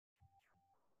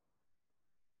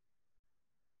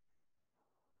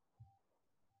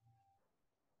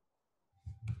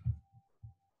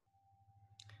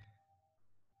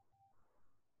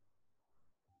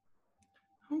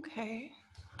Okay.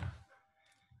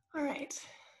 All right.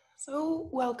 So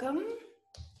welcome.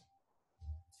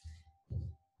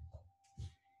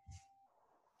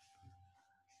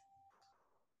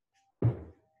 I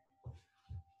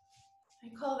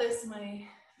call this my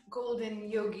Golden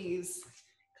Yogis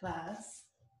class.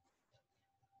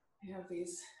 I have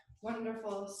these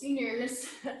wonderful seniors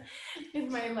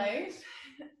in my life,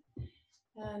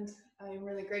 and I'm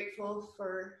really grateful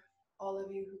for all of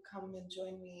you who come and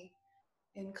join me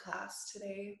in class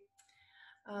today.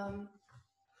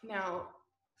 Now,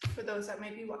 for those that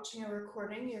might be watching a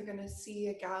recording, you're going to see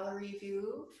a gallery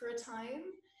view for a time.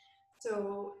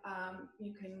 So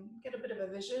you can get a bit of a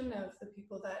vision of the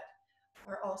people that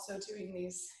are also doing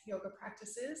these yoga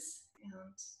practices.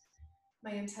 And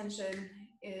my intention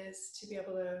is to be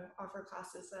able to offer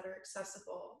classes that are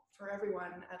accessible for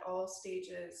everyone at all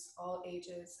stages, all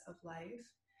ages of life.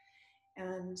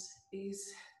 And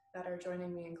these that are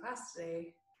joining me in class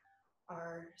today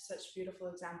are such beautiful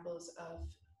examples of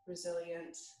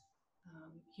resilient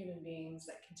human beings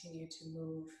that continue to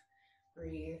move,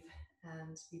 breathe,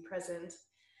 and be present,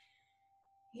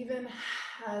 even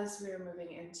as we're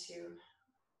moving into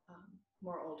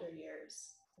more older years.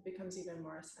 It becomes even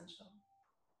more essential.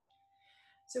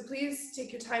 So please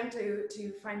take your time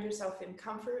to find yourself in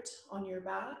comfort on your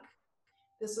back.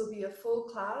 This will be a full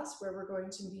class where we're going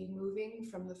to be moving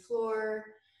from the floor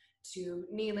to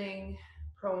kneeling,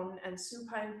 prone and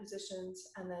supine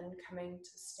positions, and then coming to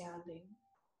standing.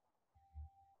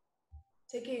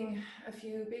 Taking a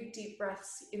few big deep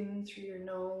breaths in through your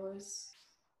nose,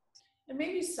 and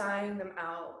maybe sighing them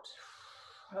out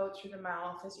through the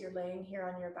mouth as you're laying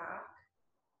here on your back.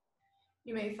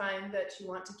 You may find that you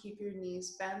want to keep your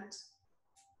knees bent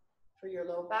for your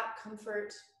low back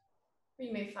comfort, or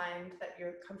you may find that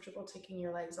you're comfortable taking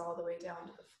your legs all the way down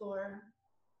to the floor.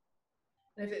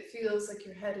 And if it feels like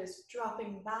your head is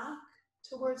dropping back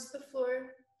towards the floor,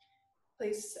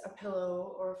 place a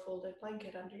pillow or a folded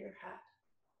blanket under your head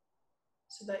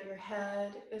so that your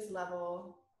head is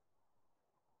level.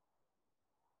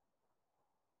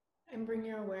 And bring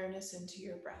your awareness into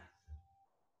your breath.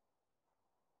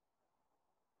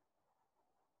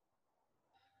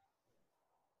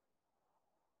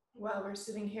 While we're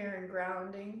sitting here and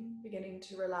grounding, beginning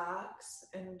to relax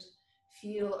and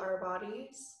feel our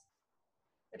bodies,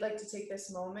 I'd like to take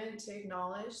this moment to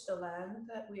acknowledge the land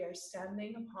that we are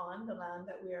standing upon, the land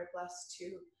that we are blessed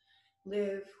to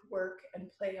live, work, and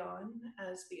play on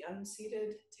as the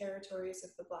unceded territories of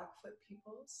the Blackfoot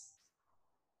peoples.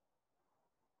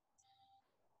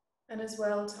 And as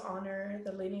well to honor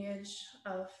the lineage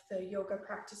of the yoga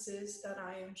practices that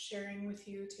I am sharing with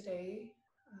you today.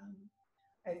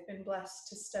 I've been blessed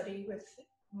to study with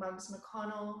Muggs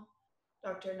McConnell,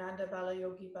 Dr. Nanda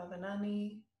Balayogi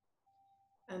Bhavanani,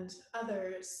 and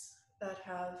others that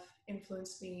have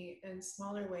influenced me in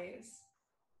smaller ways.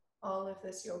 All of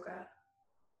this yoga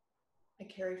I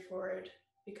carry forward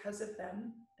because of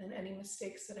them, and any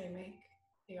mistakes that I make,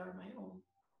 they are my own.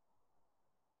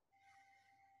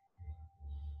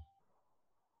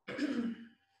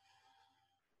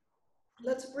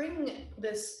 Let's bring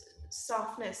this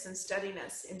softness and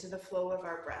steadiness into the flow of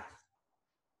our breath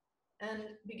and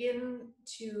begin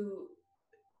to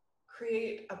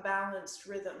create a balanced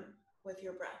rhythm with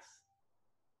your breath.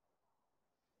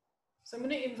 So I'm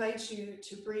going to invite you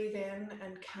to breathe in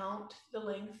and count the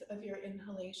length of your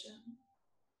inhalation.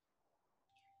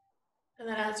 And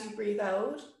then as you breathe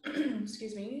out,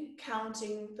 excuse me,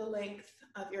 counting the length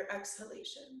of your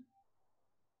exhalation.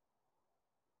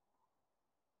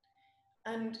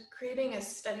 And creating a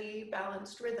steady,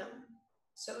 balanced rhythm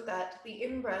so that the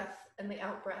in-breath and the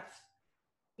out-breath,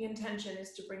 the intention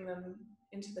is to bring them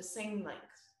into the same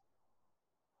length.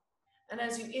 And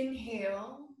as you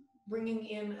inhale, bringing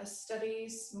in a steady,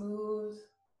 smooth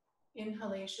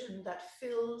inhalation that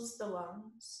fills the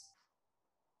lungs.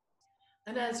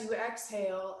 And as you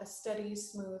exhale, a steady,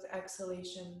 smooth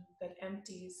exhalation that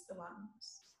empties the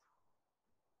lungs.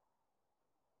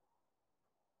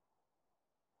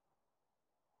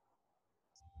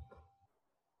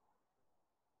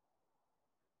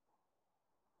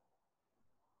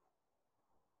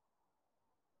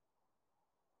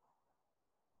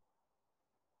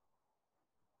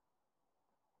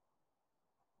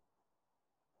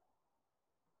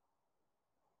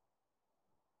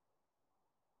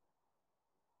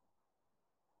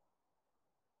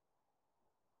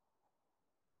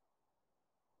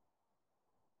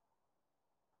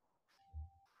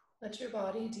 Let your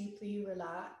body deeply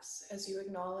relax as you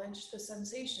acknowledge the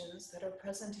sensations that are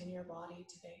present in your body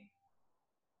today.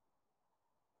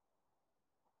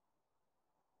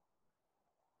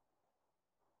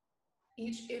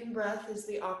 Each in-breath is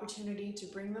the opportunity to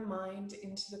bring the mind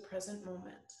into the present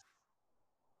moment.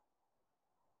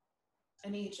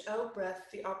 And each out-breath,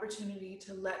 the opportunity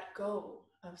to let go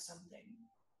of something.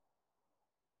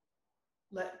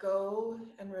 Let go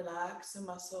and relax a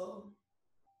muscle.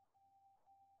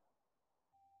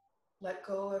 Let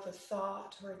go of a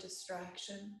thought or a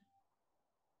distraction.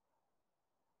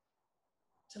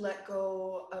 To let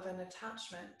go of an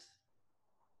attachment.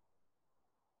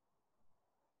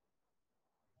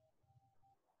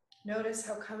 Notice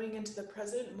how coming into the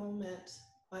present moment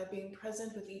by being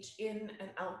present with each in and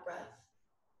out breath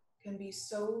can be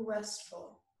so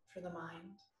restful for the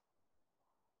mind.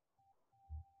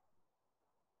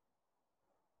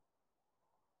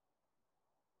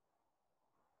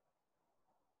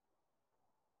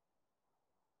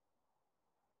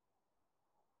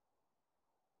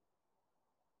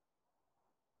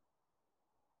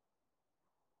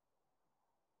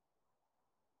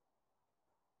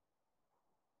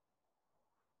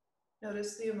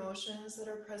 Notice the emotions that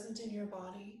are present in your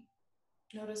body.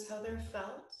 Notice how they're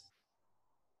felt.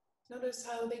 Notice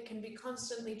how they can be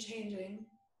constantly changing,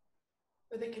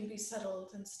 or they can be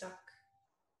settled and stuck.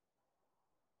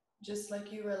 Just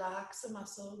like you relax a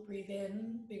muscle, breathe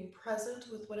in, being present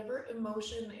with whatever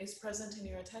emotion is present in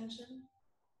your attention.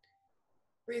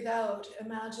 Breathe out,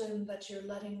 imagine that you're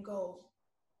letting go.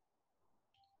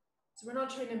 So we're not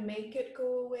trying to make it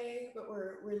go away, but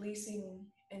we're releasing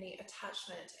any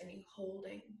attachment, any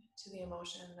holding to the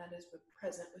emotion that is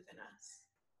present within us.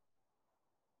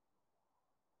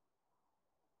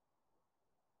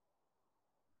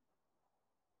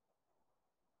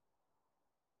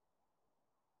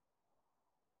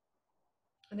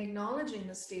 And acknowledging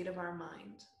the state of our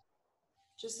mind,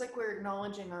 just like we're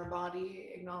acknowledging our body,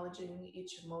 acknowledging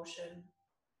each emotion,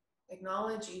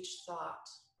 acknowledge each thought,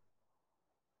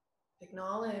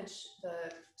 acknowledge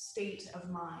the state of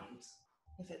mind.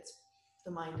 If the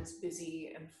mind is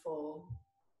busy and full,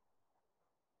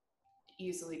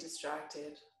 easily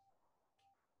distracted,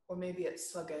 or maybe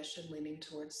it's sluggish and leaning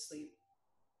towards sleep.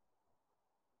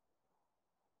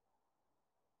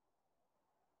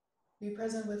 Be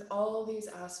present with all these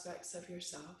aspects of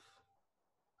yourself.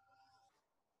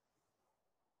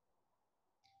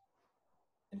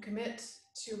 And commit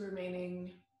to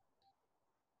remaining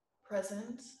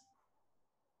present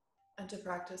and to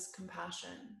practice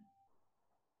compassion,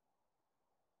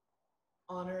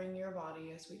 honoring your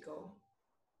body as we go.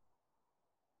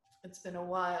 It's been a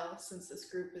while since this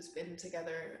group has been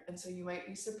together, and so you might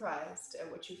be surprised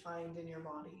at what you find in your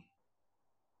body.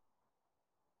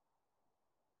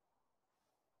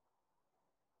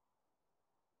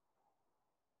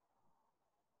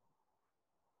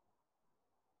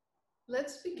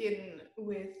 Let's begin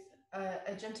with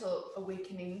a gentle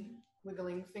awakening,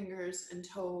 wiggling fingers and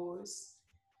toes,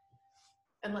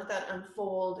 and let that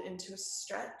unfold into a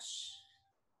stretch.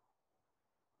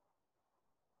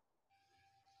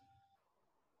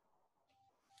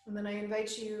 And then I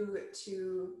invite you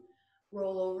to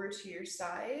roll over to your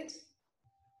side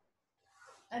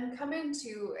and come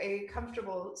into a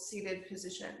comfortable seated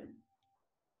position.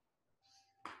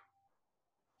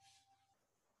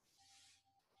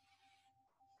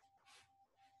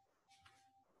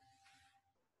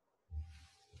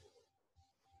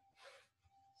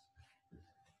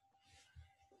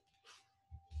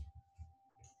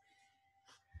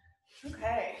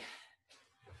 Okay.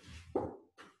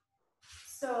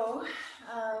 So,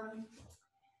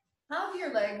 have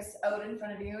your legs out in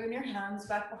front of you and your hands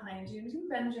back behind you. You can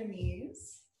bend your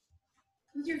knees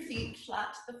with your feet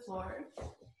flat to the floor.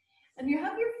 And you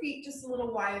have your feet just a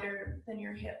little wider than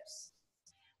your hips.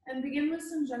 And begin with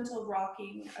some gentle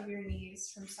rocking of your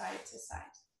knees from side to side.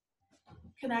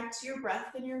 Connect your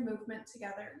breath and your movement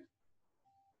together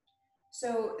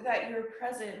so that you're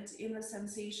present in the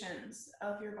sensations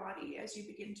of your body as you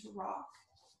begin to rock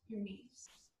your knees.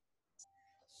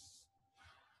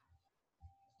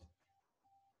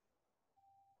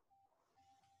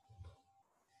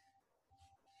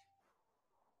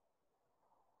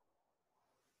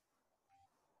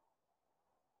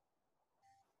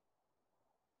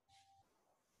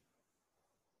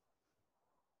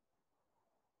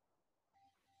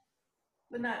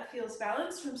 When that feels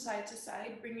balanced from side to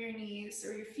side, bring your knees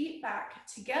or your feet back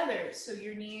together so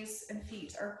your knees and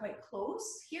feet are quite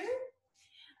close here.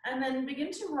 And then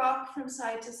begin to rock from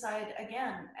side to side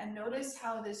again, and notice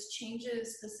how this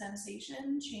changes the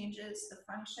sensation, changes the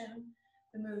function,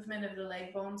 the movement of the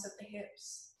leg bones at the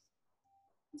hips.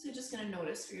 So you're just going to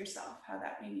notice for yourself how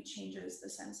that maybe changes the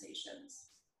sensations.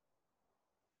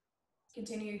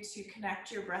 Continue to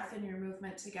connect your breath and your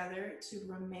movement together to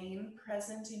remain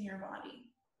present in your body.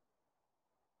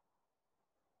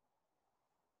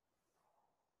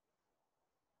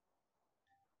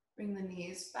 Bring the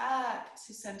knees back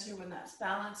to center when that's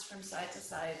balanced from side to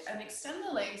side, and extend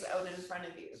the legs out in front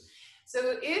of you.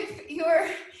 So if your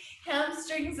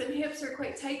hamstrings and hips are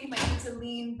quite tight, you might need to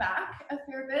lean back a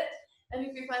fair bit. And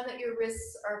if you find that your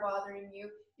wrists are bothering you,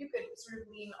 you could sort of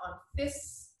lean on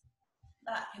fists.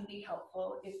 That can be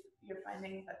helpful if you're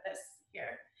finding that this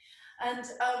here. And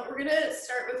we're gonna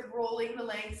start with rolling the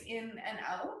legs in and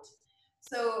out.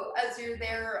 So as you're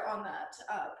there on that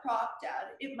prop,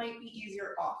 Dad, it might be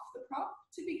easier off the prop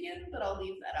to begin, but I'll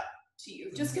leave that up to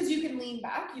you. Just because you can lean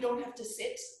back, you don't have to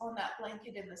sit on that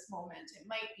blanket in this moment. It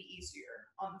might be easier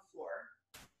on the floor.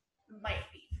 It might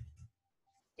be.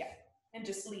 Yeah, and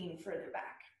just lean further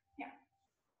back. Yeah.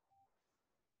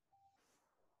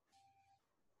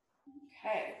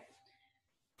 Okay.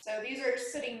 So these are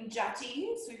sitting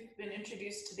jatis. We've been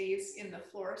introduced to these in the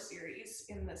floor series,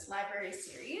 in this library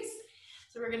series.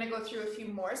 So we're gonna go through a few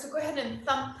more. So go ahead and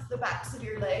thump the backs of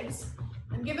your legs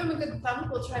and give them a good thump.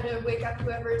 We'll try to wake up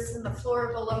whoever's in the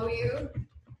floor below you.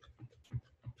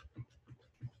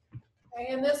 Okay,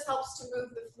 and this helps to move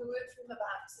the fluid from the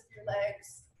backs of your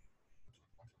legs.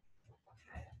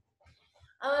 Okay.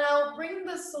 And now bring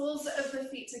the soles of the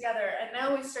feet together. And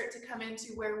now we start to come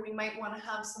into where we might want to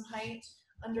have some height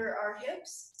under our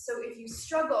hips. So if you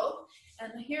struggle,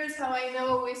 and here's how I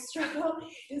know we struggle,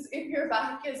 is if your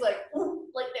back is like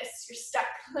this, you're stuck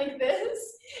like this.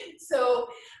 So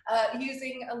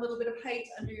using a little bit of height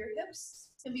under your hips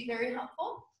can be very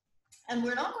helpful. And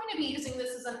we're not going to be using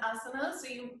this as an asana, so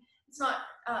it's not,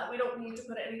 we don't need to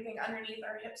put anything underneath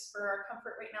our hips for our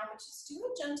comfort right now, but just do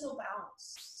a gentle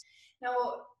bounce.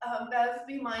 Now, Bev,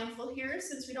 be mindful here,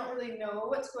 since we don't really know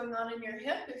what's going on in your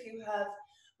hip. If you have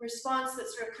response that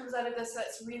sort of comes out of this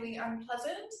that's really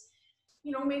unpleasant,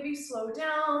 you know, maybe slow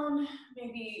down,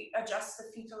 maybe adjust the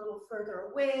feet a little further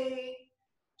away.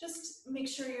 Just make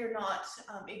sure you're not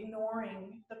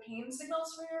ignoring the pain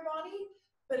signals from your body,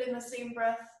 but in the same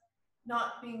breath,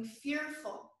 not being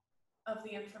fearful of the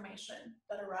information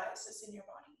that arises in your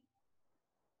body.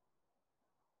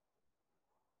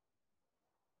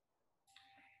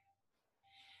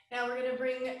 Now we're going to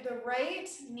bring the right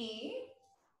knee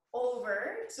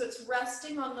over, so it's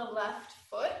resting on the left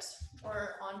foot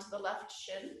or onto the left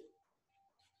shin,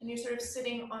 and you're sort of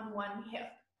sitting on one hip.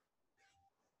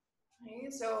 Okay,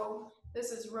 so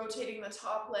this is rotating the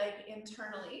top leg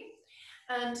internally,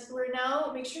 and we're now,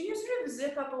 make sure you sort of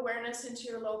zip up awareness into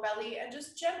your low belly and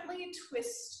just gently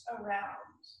twist around.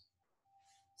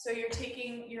 So you're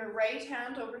taking your right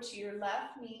hand over to your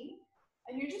left knee,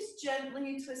 and you're just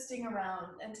gently twisting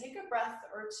around, and take a breath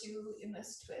or two in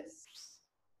this twist.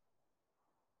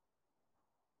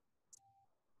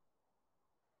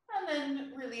 And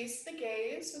then release the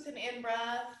gaze with an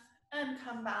in-breath and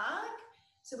come back.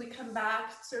 So we come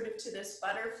back sort of to this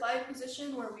butterfly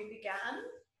position where we began.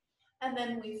 And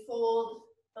then we fold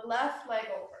the left leg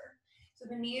over. So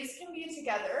the knees can be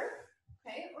together,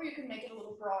 okay? Or you can make it a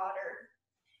little broader.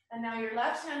 And now your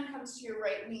left hand comes to your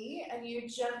right knee and you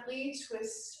gently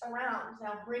twist around.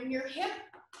 Now bring your hip,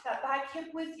 that back hip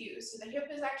with you. So the hip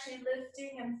is actually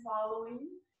lifting and following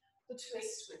the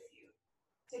twist with you.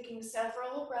 Taking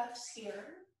several breaths here.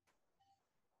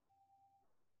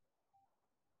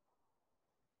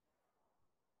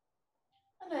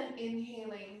 And then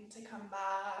inhaling to come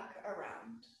back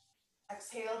around.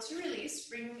 Exhale to release.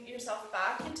 Bring yourself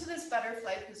back into this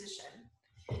butterfly position.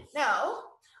 Now,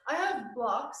 I have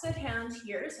blocks at hand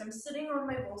here. So I'm sitting on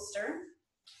my bolster,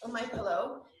 on my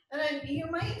pillow. And then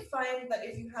you might find that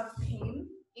if you have pain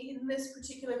in this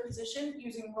particular position,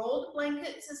 using rolled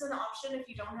blankets is an option if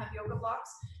you don't have yoga blocks,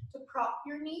 to prop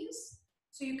your knees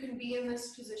so you can be in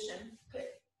this position.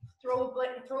 Throw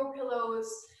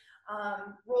pillows,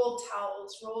 rolled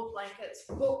towels, rolled blankets,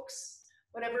 books,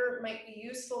 whatever might be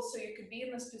useful so you could be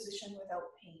in this position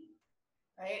without pain,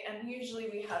 right? And usually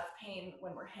we have pain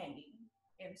when we're hanging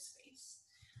in space.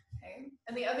 Okay.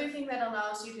 And the other thing that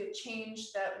allows you to change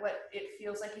what it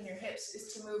feels like in your hips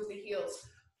is to move the heels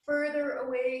further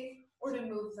away or to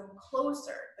move them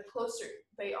closer. The closer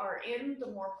they are in,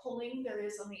 the more pulling there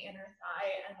is on the inner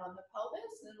thigh and on the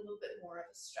pelvis, and a little bit more of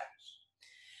a stretch.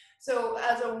 So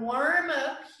as a warm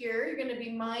up here, you're going to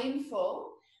be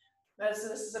mindful, as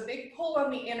this is a big pull on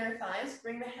the inner thighs,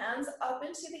 bring the hands up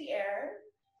into the air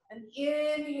and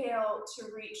inhale to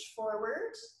reach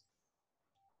forward.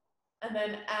 And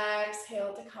then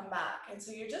exhale to come back. And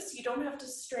so you don't have to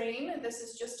strain. This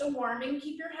is just a warming.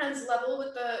 Keep your hands level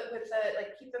with the,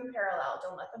 like keep them parallel.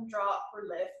 Don't let them drop or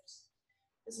lift.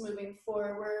 Just moving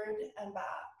forward and back.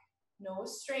 No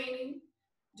straining.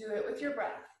 Do it with your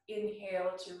breath.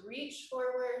 Inhale to reach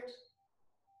forward.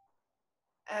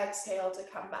 Exhale to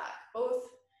come back. Both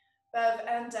Bev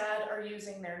and Dad are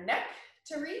using their neck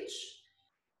to reach.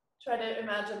 Try to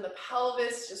imagine the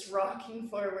pelvis just rocking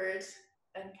forward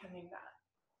and coming back.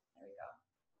 There we go.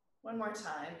 One more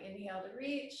time. Inhale to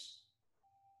reach.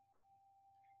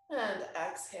 And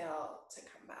exhale to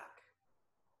come back.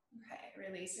 Okay,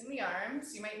 releasing the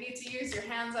arms. You might need to use your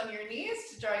hands on your knees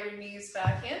to draw your knees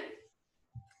back in.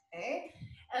 Okay,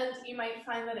 and you might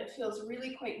find that it feels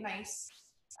really quite nice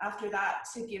after that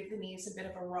to give the knees a bit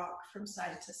of a rock from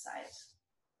side to side.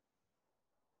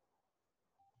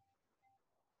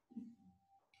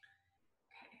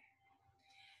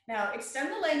 Now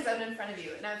extend the legs out in front of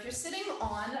you. Now if you're sitting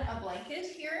on a blanket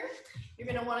here, you're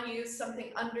going to want to use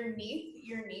something underneath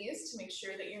your knees to make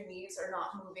sure that your knees are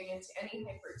not moving into any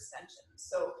hyperextension.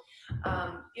 So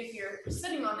if you're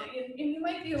sitting on it, and you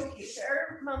might be okay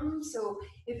there, Mom. So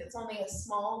if it's only a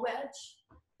small wedge,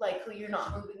 likely you're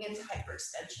not moving into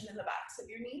hyperextension in the backs of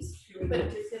your knees. But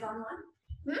if you sit on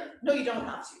one, no, you don't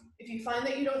have to. If you find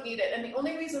that you don't need it, and the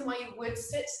only reason why you would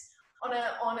sit on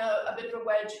a bit of a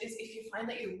wedge is if you find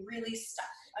that you're really stuck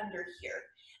under here.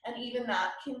 And even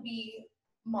that can be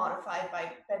modified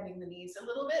by bending the knees a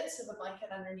little bit, so the blanket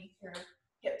underneath your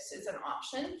hips is an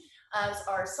option, as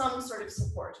are some sort of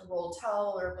support, a roll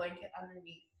towel or a blanket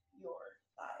underneath your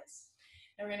thighs.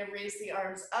 Now we're going to raise the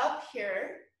arms up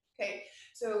here. Okay,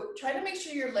 so try to make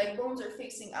sure your leg bones are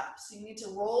facing up. So you need to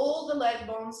roll the leg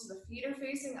bones so the feet are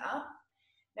facing up.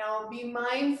 Now be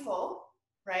mindful,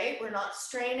 right? We're not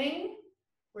straining.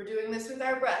 We're doing this with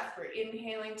our breath. We're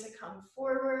inhaling to come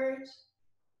forward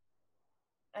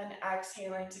and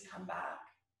exhaling to come back.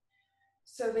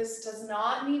 So this does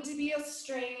not need to be a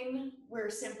strain. We're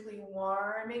simply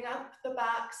warming up the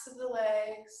backs of the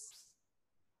legs,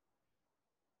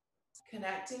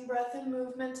 connecting breath and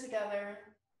movement together.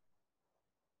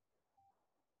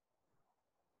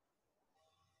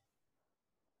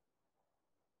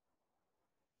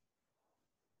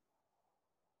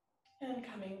 And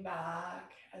coming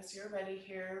back as you're ready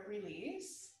here,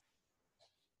 release.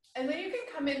 And then you can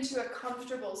come into a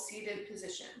comfortable seated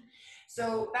position.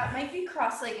 So that might be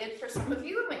cross-legged for some of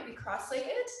you, it might be cross-legged,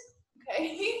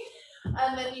 okay?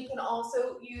 And then you can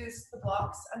also use the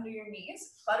blocks under your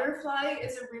knees. Butterfly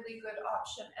is a really good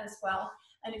option as well.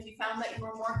 And if you found that you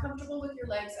were more comfortable with your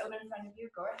legs out in front of you,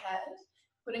 go ahead.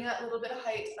 Putting that little bit of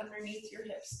height underneath your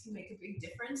hips can make a big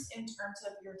difference in terms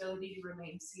of your ability to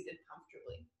remain seated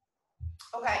comfortably.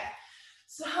 Okay,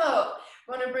 so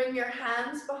you want to bring your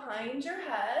hands behind your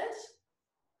head,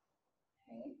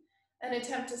 okay, and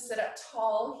attempt to sit up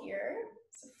tall here.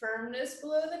 So firmness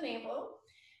below the navel.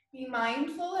 Be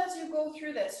mindful as you go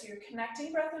through this. So you're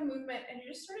connecting breath and movement, and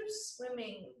you're just sort of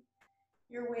swimming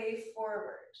your way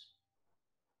forward.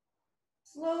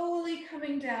 Slowly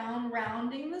coming down,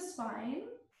 rounding the spine,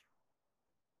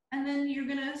 and then you're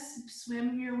gonna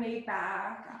swim your way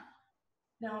back.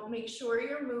 Now make sure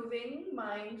you're moving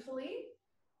mindfully.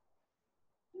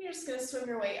 You're just going to swim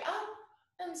your way up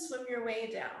and swim your way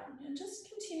down, and just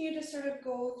continue to sort of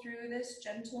go through this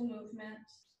gentle movement.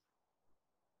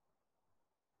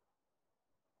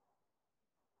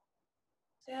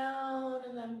 Down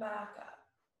and then back up.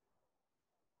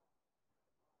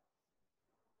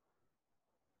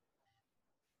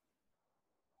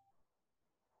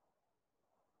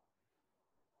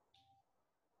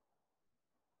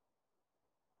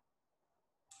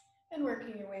 And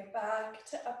working your way back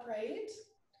to upright,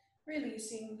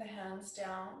 releasing the hands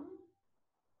down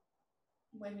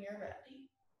when you're ready.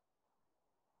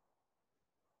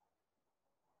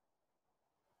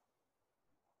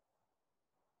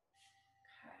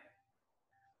 Okay.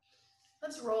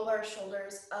 Let's roll our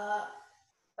shoulders up,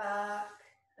 back,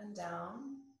 and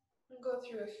down. And go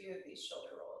through a few of these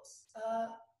shoulder rolls.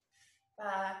 Up,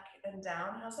 back, and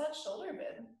down. How's that shoulder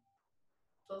been?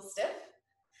 A little stiff?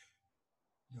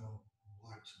 No,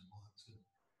 lots and lots of.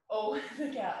 Oh,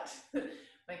 the cat.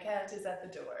 My cat is at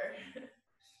the door.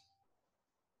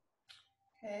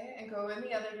 Okay, and go in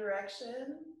the other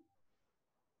direction.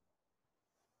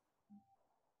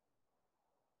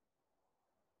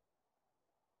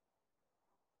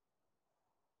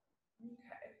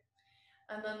 Okay.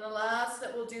 And then the last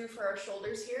that we'll do for our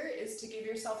shoulders here is to give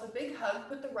yourself a big hug.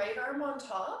 Put the right arm on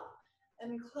top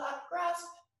and grasp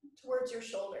towards your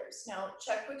shoulders. Now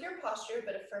check with your posture, a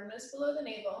bit of firmness below the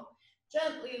navel,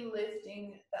 gently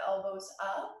lifting the elbows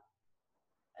up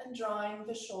and drawing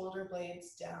the shoulder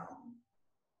blades down.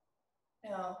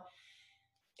 Now,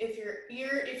 if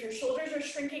your shoulders are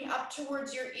shrinking up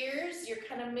towards your ears, you're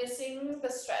kind of missing the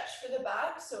stretch for the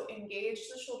back. So engage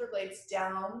the shoulder blades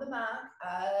down the mat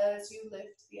as you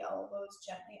lift the elbows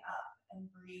gently up, and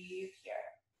breathe here.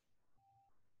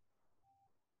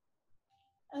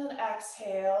 And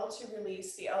exhale to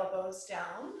release the elbows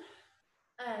down.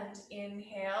 And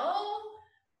inhale,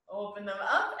 open them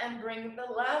up and bring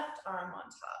the left arm on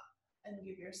top and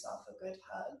give yourself a good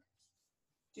hug.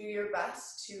 Do your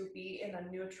best to be in a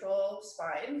neutral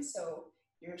spine, so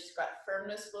you've got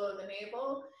firmness below the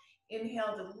navel.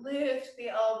 Inhale to lift the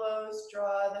elbows,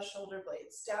 draw the shoulder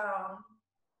blades down.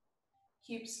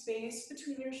 Keep space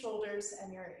between your shoulders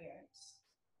and your ears.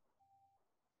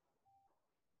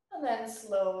 And then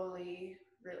slowly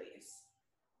release.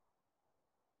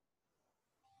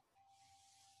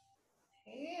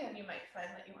 Okay, and you might find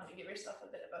that you want to give yourself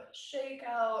a bit of a shake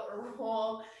out or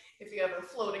roll. If you have a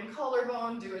floating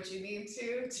collarbone, do what you need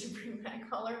to bring that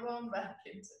collarbone back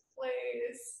into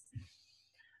place.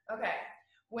 Okay,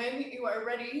 when you are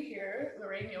ready here,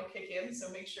 Lorraine, you'll kick in, so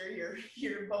make sure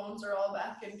your bones are all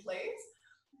back in place.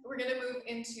 We're gonna move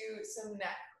into some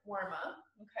neck warm up,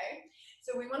 okay?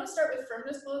 So we wanna start with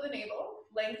firmness below the navel,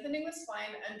 lengthening the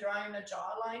spine and drawing the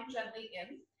jawline gently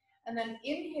in. And then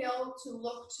inhale to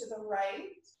look to the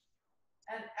right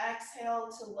and exhale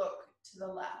to look to the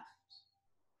left.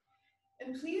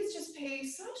 And please just pay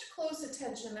such close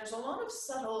attention. There's a lot of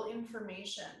subtle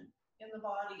information in the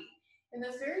body in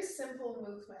this very simple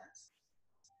movement.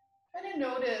 Kind of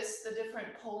notice the different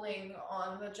pulling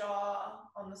on the jaw,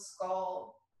 on the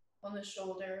skull, on the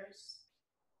shoulders.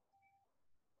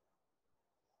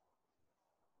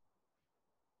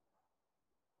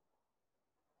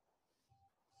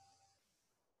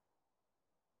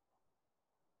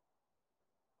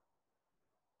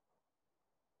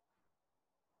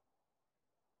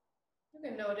 You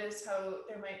can notice how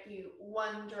there might be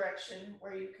one direction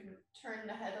where you can turn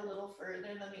the head a little further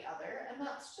than the other, and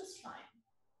that's just fine.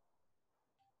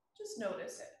 Just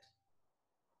notice it.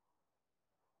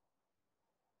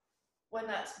 When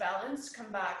that's balanced,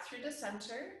 come back through the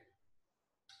center,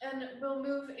 and we'll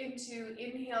move into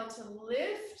inhale to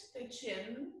lift the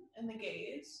chin and the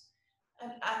gaze,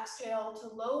 and exhale to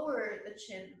lower the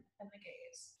chin and the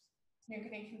gaze. You're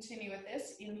going to continue with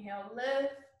this. Inhale,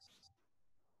 lift.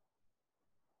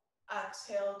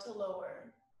 Exhale to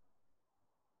lower.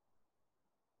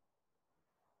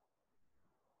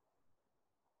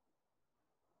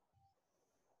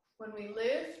 When we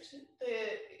lift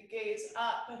the gaze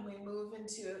up and we move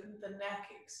into the neck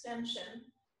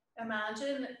extension,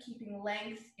 imagine keeping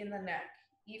length in the neck.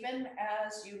 Even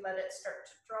as you let it start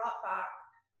to drop back,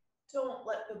 don't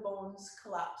let the bones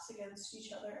collapse against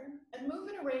each other, and move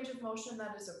in a range of motion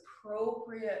that is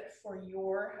appropriate for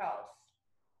your health.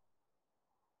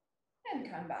 And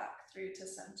come back through to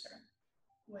center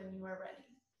when you are ready.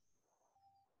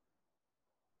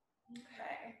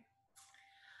 Okay.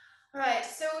 All right,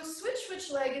 so switch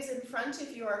which leg is in front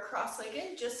if you are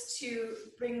cross-legged, just to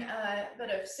bring a bit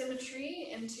of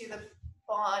symmetry into the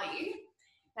body.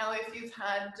 Now, if you've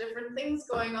had different things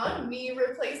going on, knee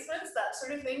replacements, that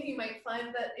sort of thing, you might find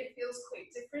that it feels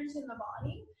quite different in the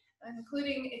body,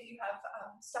 including if you have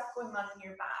stuff going on in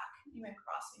your back. Even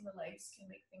crossing the legs can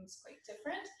make things quite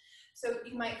different. So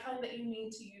you might find that you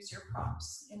need to use your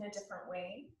props in a different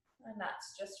way, and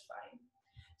that's just fine.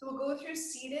 So we'll go through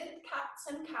seated cats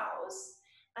and cows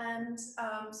and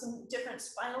some different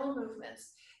spinal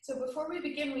movements. So before we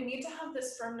begin, we need to have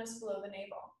this firmness below the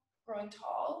navel. Growing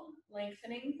tall,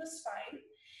 lengthening the spine.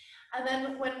 And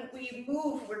then when we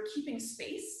move, we're keeping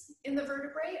space in the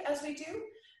vertebrae as we do.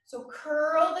 So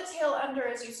curl the tail under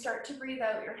as you start to breathe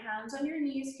out. Your hands on your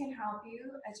knees can help you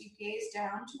as you gaze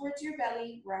down towards your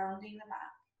belly, rounding the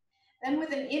back. Then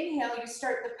with an inhale, you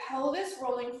start the pelvis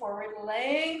rolling forward,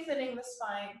 lengthening the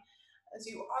spine as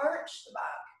you arch the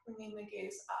back, bringing the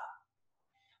gaze up.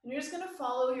 And you're just going to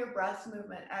follow your breath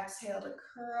movement. Exhale to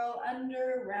curl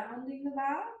under, rounding the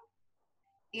back.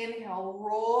 Inhale,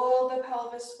 roll the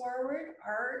pelvis forward,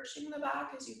 arching the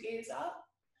back as you gaze up.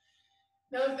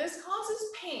 Now, if this causes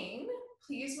pain,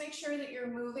 please make sure that you're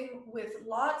moving with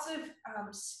lots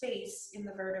of space in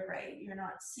the vertebrae. You're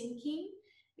not sinking,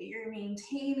 but you're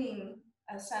maintaining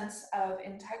a sense of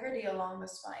integrity along the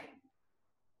spine.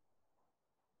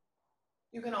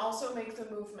 You can also make the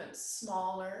movements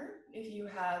smaller. If you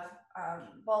have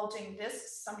bulging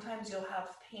discs, sometimes you'll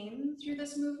have pain through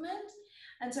this movement.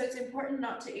 And so it's important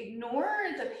not to ignore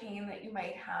the pain that you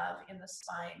might have in the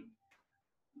spine.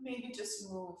 Maybe just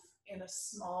move in a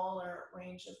smaller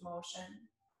range of motion.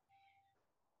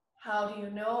 How do you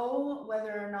know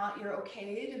whether or not you're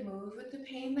okay to move with the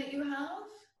pain that you have?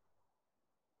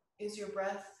 Is your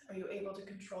breath, are you able to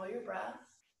control your breath?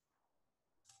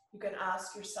 You can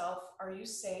ask yourself, are you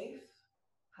safe?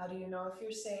 How do you know if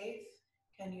you're safe?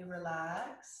 Can you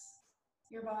relax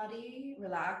your body?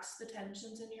 Relax the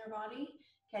tensions in your body?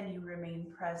 Can you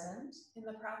remain present in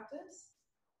the practice?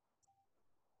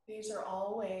 These are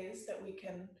all ways that we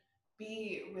can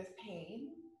be with pain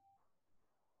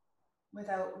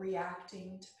without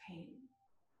reacting to pain.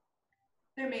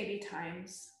 There may be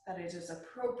times that it is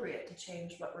appropriate to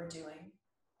change what we're doing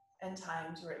and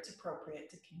times where it's appropriate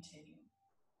to continue.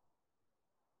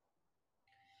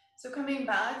 So coming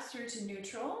back through to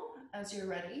neutral as you're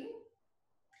ready.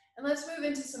 And let's move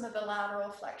into some of the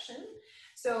lateral flexion.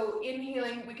 So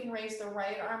inhaling, we can raise the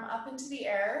right arm up into the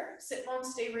air, sit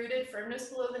bones stay rooted, firmness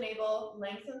below the navel,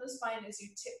 lengthen the spine as you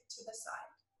tip to the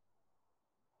side.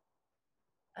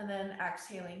 And then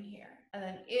exhaling here. And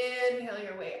then inhale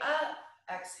your way up,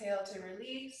 exhale to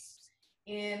release.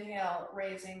 Inhale,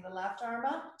 raising the left arm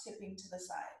up, tipping to the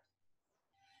side.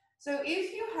 So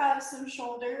if you have some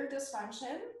shoulder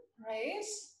dysfunction, right,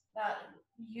 that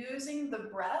using the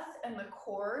breath and the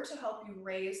core to help you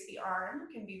raise the arm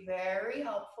can be very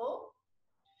helpful.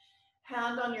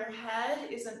 Hand on your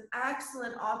head is an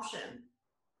excellent option,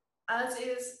 as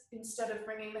is, instead of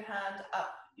bringing the hand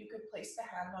up, you could place the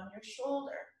hand on your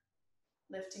shoulder,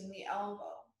 lifting the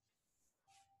elbow.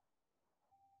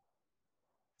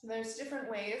 So there's different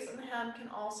ways, and the hand can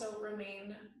also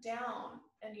remain down,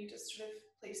 and you just sort of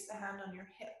place the hand on your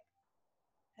hip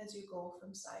as you go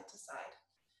from side to side.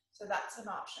 So that's an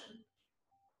option.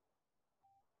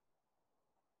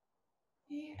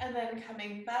 Okay, and then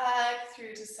coming back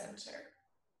through to center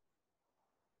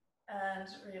and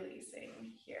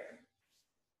releasing here.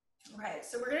 All right,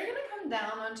 so we're going to come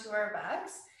down onto our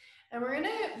backs, and we're going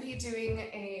to be doing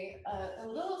a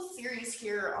little series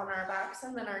here on our backs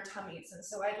and then our tummies. And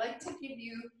so I'd like to give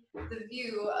you the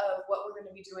view of what we're going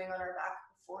to be doing on our back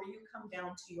before you come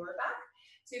down to your back.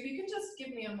 So if you can just give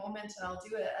me a moment and I'll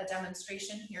do a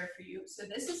demonstration here for you. So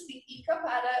this is the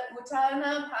Ekapada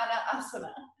Uttanapana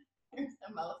Asana. Here's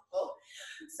a mouthful.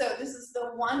 So this is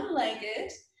the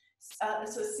one-legged,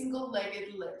 so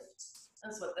single-legged lift.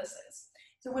 That's what this is.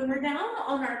 So when we're down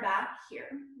on our back here,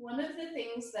 one of the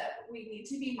things that we need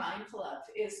to be mindful of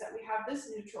is that we have this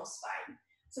neutral spine.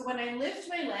 So when I lift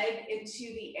my leg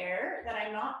into the air, that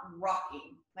I'm not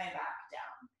rocking my back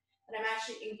down, and I'm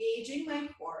actually engaging my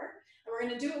core. And we're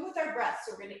going to do it with our breath.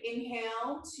 So we're going to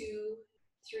inhale, 2,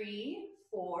 3,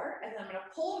 4, and then I'm going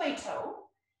to pull my toe,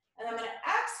 and I'm going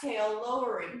to exhale,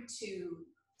 lowering 2,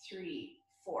 3,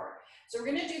 4. So we're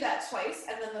going to do that twice,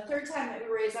 and then the third time that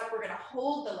we raise up, we're going to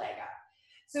hold the leg up.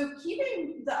 So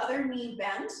keeping the other knee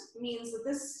bent means that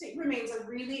this remains a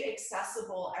really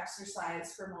accessible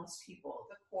exercise for most people.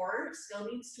 The core still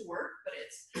needs to work, but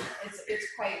it's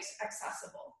quite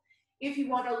accessible. If you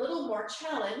want a little more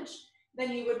challenge,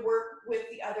 then you would work with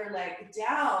the other leg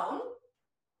down,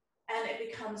 and it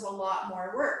becomes a lot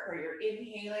more work, where you're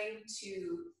inhaling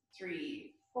 2,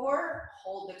 3, 4,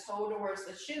 hold the toe towards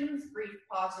the shins, brief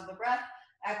pause of the breath,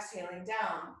 exhaling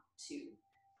down, 2,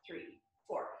 3,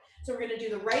 4. So we're going to do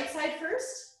the right side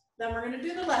first, then we're going to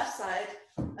do the left side,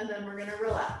 and then we're going to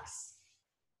relax.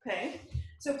 Okay,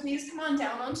 so please come on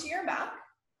down onto your back,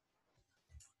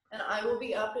 and I will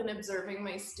be up and observing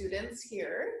my students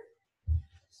here.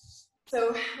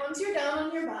 So once you're down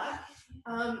on your back,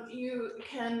 you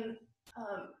can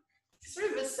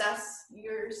sort of assess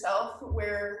yourself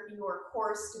where your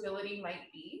core stability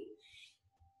might be.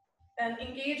 And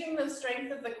engaging the strength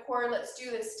of the core, let's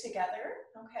do this together,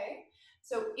 okay?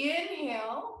 So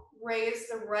inhale, raise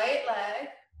the right leg,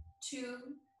 2,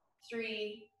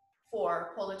 3,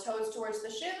 4. Pull the toes towards the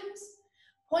shins,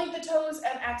 point the toes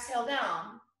and exhale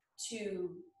down, 2,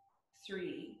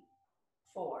 3,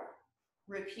 4.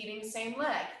 Repeating same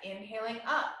leg, inhaling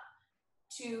up,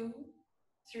 2,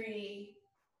 3,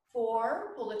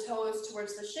 4. Pull the toes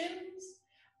towards the shins.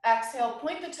 Exhale,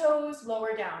 point the toes,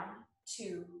 lower down,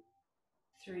 2,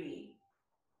 3,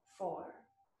 4.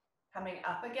 Coming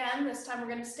up again, this time we're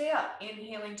going to stay up.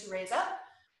 Inhaling to raise up,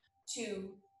 2,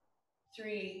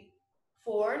 3,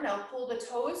 4. Now pull the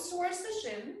toes towards the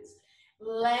shins.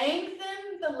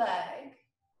 Lengthen the leg.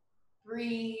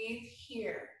 Breathe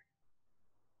here.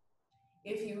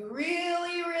 If you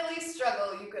really, really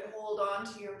struggle, you could hold on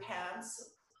to your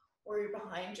pants or you're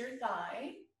behind your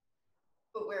thigh,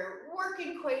 but we're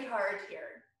working quite hard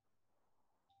here.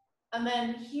 And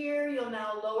then here, you'll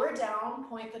now lower down,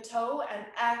 point the toe, and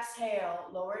exhale,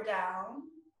 lower down,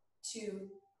 2,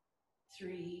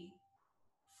 3,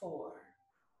 4.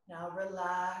 Now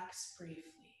relax briefly.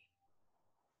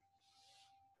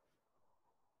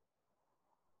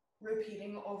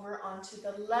 Repeating over onto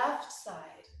the left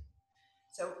side.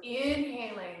 So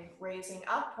inhaling, raising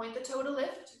up, point the toe to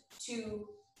lift, 2,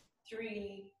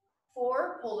 3,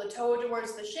 4. Pull the toe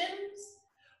towards the shins,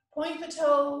 point the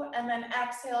toe, and then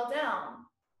exhale down,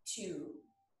 2,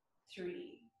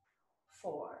 3,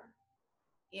 4.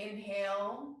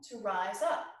 Inhale to rise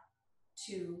up.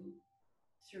 2,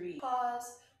 3.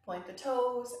 Pause, point the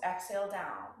toes, exhale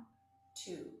down.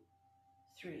 2,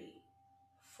 3,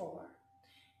 4.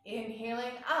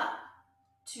 Inhaling up.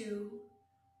 2,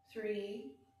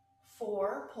 3,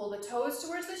 4. Pull the toes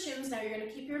towards the shins. Now you're going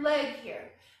to keep your leg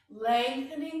here.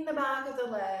 Lengthening the back of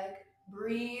the leg.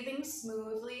 Breathing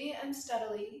smoothly and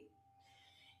steadily.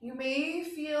 You may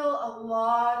feel a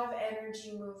lot of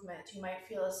energy movement. You might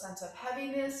feel a sense of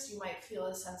heaviness. You might feel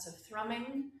a sense of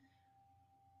thrumming.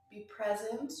 Be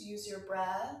present. Use your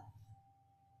breath.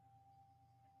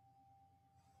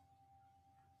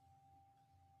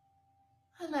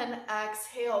 And then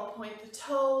exhale, point the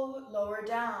toe, lower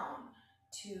down.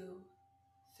 2,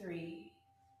 3,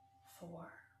 4.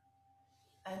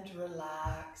 And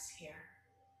relax here.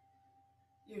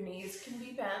 Your knees can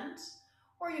be bent,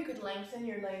 or you could lengthen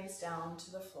your legs down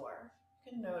to the floor.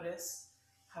 You can notice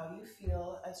how you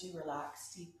feel as you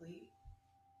relax deeply.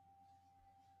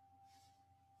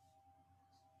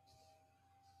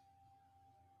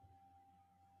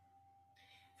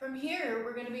 From here,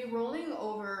 we're going to be rolling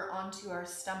over onto our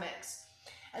stomachs.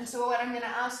 And so what I'm going to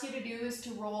ask you to do is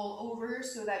to roll over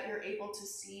so that you're able to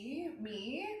see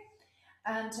me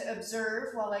and to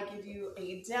observe while I give you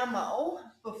a demo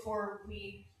before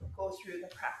we go through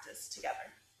the practice together.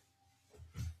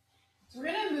 So we're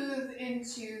going to move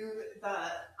into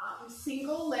the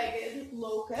single-legged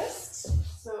locust.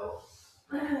 So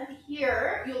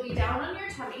here, you'll be down on your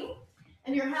tummy,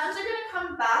 and your hands are going to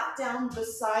come back down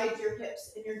beside your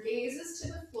hips, and your gaze is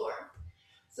to the floor.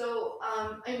 So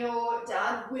I know,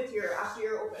 Dad, after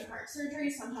your open heart surgery,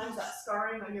 sometimes that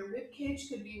scarring on your rib cage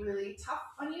could be really tough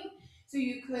on you. So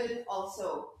you could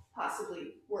also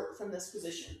possibly work from this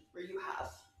position where you have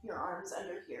your arms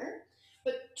under here.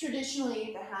 But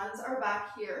traditionally, the hands are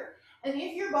back here. And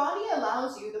if your body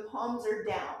allows you, the palms are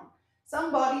down. Some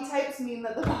body types mean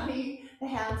that the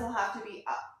hands will have to be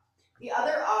up. The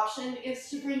other option is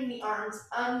to bring the arms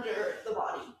under the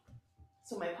body.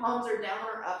 So my palms are down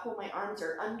or up while my arms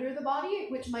are under the body,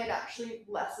 which might actually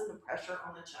lessen the pressure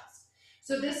on the chest.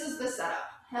 So this is the setup.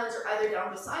 Hands are either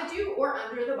down beside you or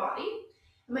under the body.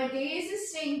 My gaze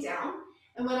is staying down.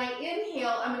 And when I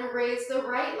inhale, I'm going to raise the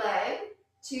right leg.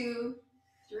 2,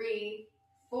 3,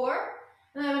 4.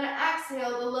 And I'm going to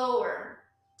exhale the lower.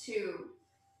 2,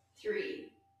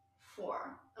 3,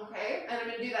 4. Okay? And I'm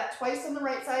going to do that twice on the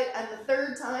right side. And the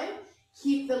third time,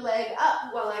 keep the leg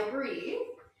up while I breathe.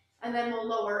 And then we'll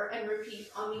lower and repeat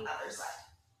on the other side.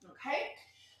 Okay?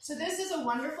 So this is a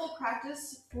wonderful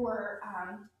practice for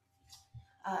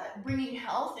bringing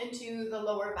health into the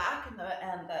lower back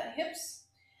and the hips,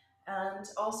 and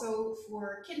also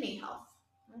for kidney health.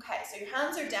 Okay, so your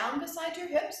hands are down beside your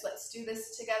hips. Let's do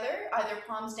this together, either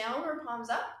palms down or palms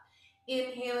up.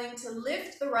 Inhaling to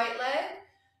lift the right leg.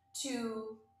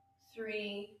 2,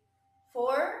 3,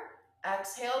 4.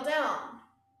 Exhale down.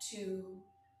 2,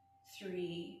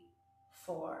 3,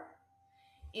 4.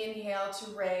 Inhale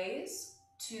to raise.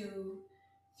 2,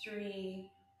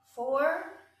 3, 4.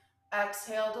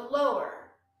 Exhale to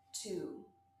lower. 2,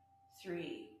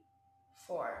 3,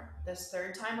 4. This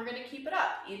third time we're going to keep it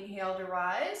up. Inhale to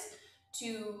rise.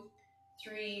 2,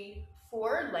 3,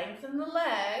 4. Lengthen the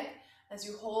leg as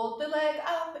you hold the leg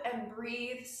up and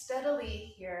breathe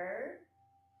steadily here.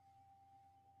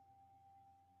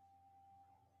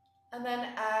 And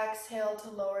then exhale to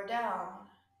lower down.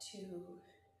 2,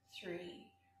 3,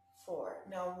 4.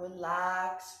 Now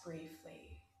relax briefly.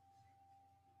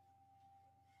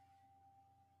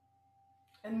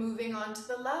 And moving on to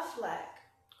the left leg.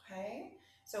 Okay?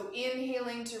 So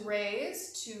inhaling to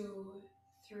raise. 2,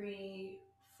 3,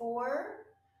 4.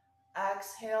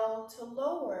 Exhale to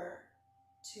lower.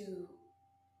 2,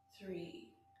 3,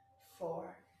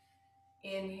 4.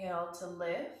 Inhale to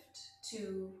lift.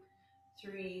 2,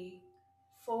 3,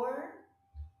 4.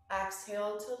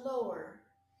 Exhale to lower.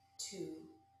 2,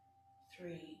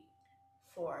 3,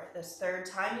 4. This third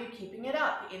time you're keeping it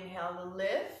up. Inhale to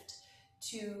lift.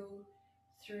 2,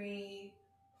 3,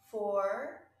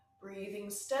 4. Breathing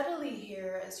steadily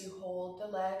here as you hold the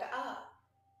leg up.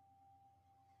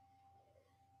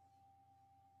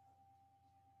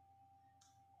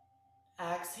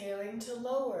 Exhaling to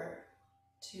lower.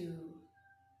 2,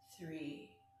 3,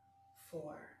 4.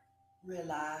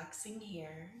 Relaxing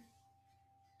here.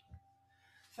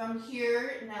 From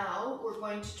here now, we're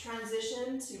going to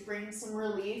transition to bring some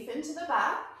relief into the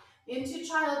back, into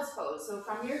child's pose. So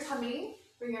from your tummy,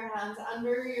 bring your hands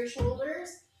under your shoulders,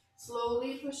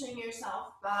 slowly pushing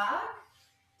yourself back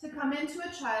to come into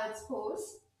a child's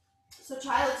pose. So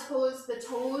child's pose, the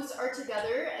toes are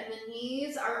together and the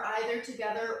knees are either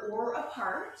together or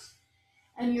apart.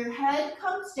 And your head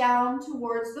comes down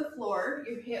towards the floor,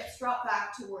 your hips drop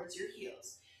back towards your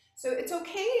heels. So it's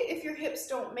okay if your hips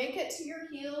don't make it to your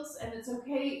heels, and it's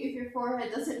okay if your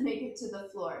forehead doesn't make it to the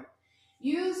floor.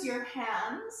 Use your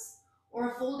hands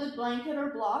or a folded blanket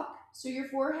or block so your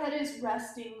forehead is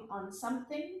resting on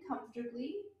something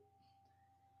comfortably,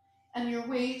 and your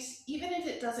weight, even if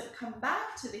it doesn't come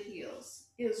back to the heels,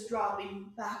 is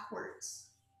dropping backwards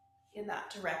in that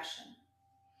direction.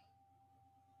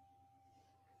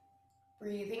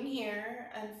 Breathing here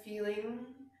and feeling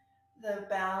the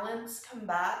balance come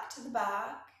back to the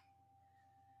back,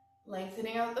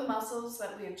 lengthening out the muscles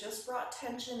that we have just brought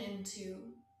tension into.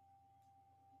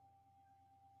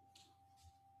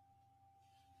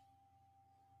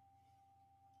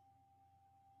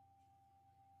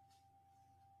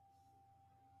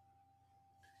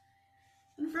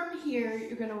 And from here,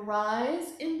 you're going to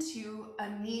rise into a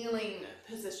kneeling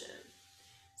position.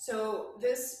 So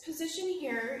this position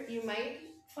here, you might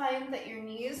find that your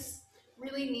knees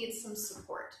really need some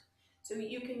support. So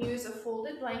you can use a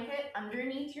folded blanket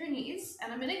underneath your knees,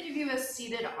 and I'm going to give you a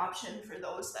seated option for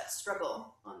those that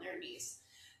struggle on their knees.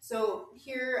 So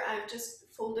here I've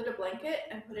just folded a blanket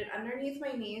and put it underneath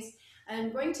my knees, and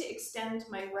I'm going to extend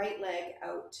my right leg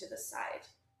out to the side.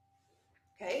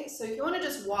 Okay, so if you want to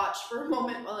just watch for a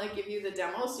moment while I give you the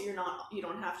demo, so you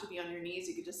don't have to be on your knees,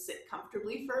 you could just sit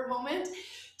comfortably for a moment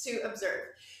to observe.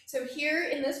 So here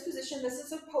in this position, this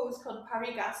is a pose called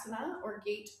Parigasana, or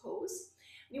gate pose.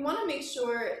 You want to make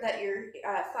sure that your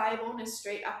thigh bone is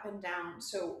straight up and down.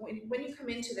 So when you come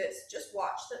into this, just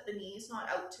watch that the knee is not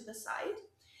out to the side.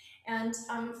 And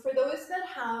for those that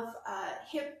have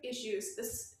hip issues,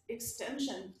 this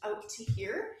extension out to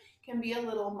here can be a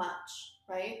little much,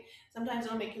 right? Sometimes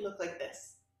it'll make you look like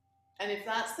this. And if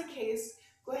that's the case,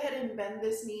 go ahead and bend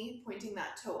this knee, pointing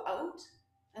that toe out,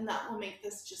 and that will make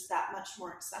this just that much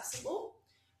more accessible.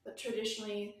 But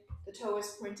traditionally, the toe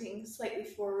is pointing slightly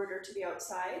forward or to the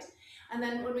outside. And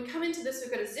then when we come into this,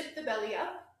 we're going to zip the belly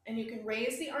up, and you can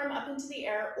raise the arm up into the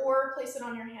air or place it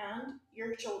on your hand,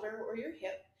 your shoulder, or your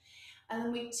hip. And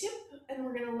then we tip, and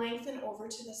we're going to lengthen over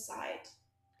to the side.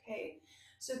 Okay,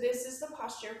 so this is the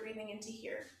posture, breathing into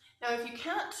here. Now, if you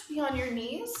can't be on your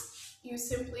knees, you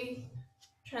simply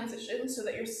transition so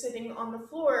that you're sitting on the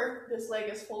floor. This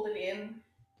leg is folded in,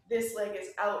 this leg is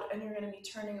out, and you're going to be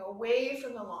turning away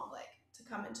from the long leg to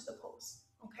come into the pose.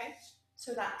 Okay,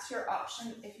 so that's your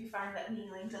option if you find that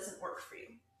kneeling doesn't work for you.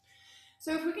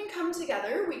 So if we can come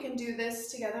together, we can do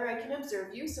this together. I can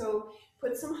observe you. So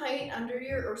put some height under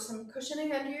or some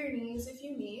cushioning under your knees if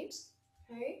you need.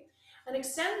 Okay, and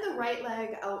extend the right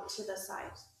leg out to the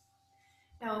side.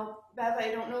 Now, Bev, I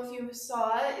don't know if you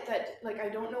saw it, that I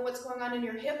don't know what's going on in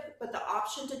your hip, but the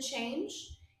option to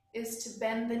change is to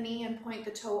bend the knee and point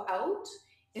the toe out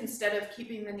instead of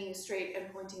keeping the knee straight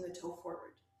and pointing the toe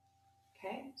forward.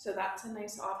 Okay, so that's a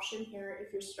nice option here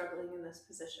if you're struggling in this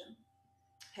position.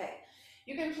 Okay,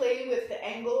 you can play with the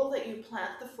angle that you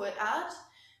plant the foot at.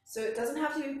 So it doesn't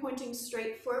have to be pointing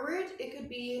straight forward. It could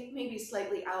be maybe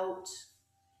slightly out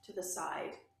to the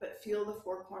side, but feel the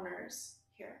four corners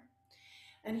here.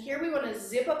 And here we want to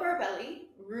zip up our belly,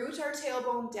 root our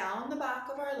tailbone down the back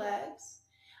of our legs,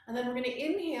 and then we're going to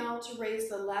inhale to raise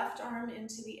the left arm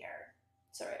into the air.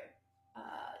 Sorry.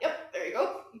 Yep, there you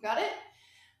go. You got it?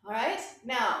 All right.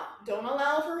 Now, don't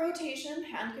allow for rotation.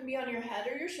 Hand can be on your head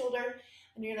or your shoulder,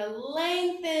 and you're going to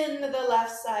lengthen the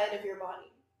left side of your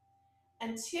body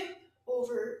and tip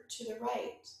over to the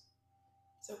right.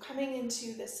 So coming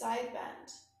into the side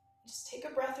bend. Just take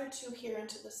a breath or two here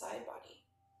into the side body.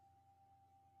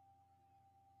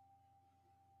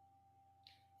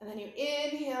 And then you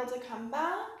inhale to come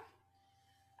back,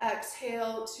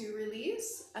 exhale to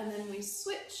release, and then we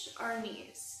switch our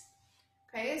knees.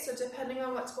 Okay, so depending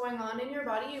on what's going on in your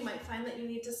body, you might find that you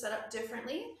need to set up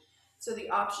differently. So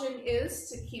the option is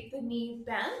to keep the knee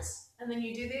bent, and then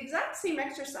you do the exact same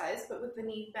exercise, but with the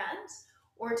knee bent,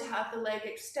 or to have the leg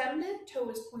extended,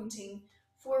 toes pointing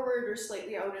forward or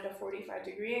slightly out at a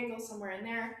 45-degree angle, somewhere in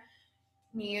there.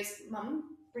 Knee is,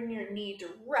 bring your knee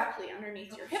directly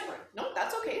underneath your hip. No,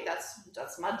 that's okay.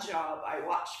 That's my job. I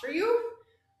watch for you,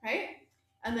 right?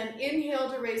 And then inhale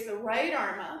to raise the right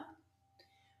arm up.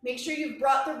 Make sure you've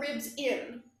brought the ribs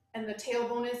in and the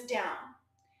tailbone is down.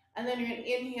 And then you're going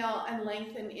to inhale and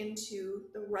lengthen into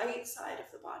the right side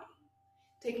of the body.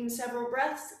 Taking several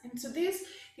breaths. And so these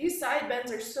side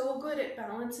bends are so good at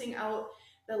balancing out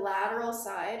the lateral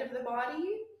side of the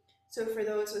body. So for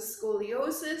those with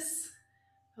scoliosis,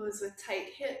 those with tight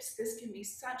hips, this can be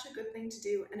such a good thing to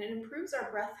do, and it improves our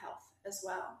breath health as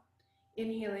well.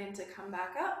 Inhaling to come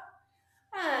back up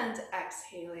and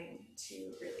exhaling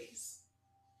to release.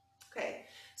 Okay,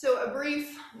 so a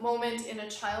brief moment in a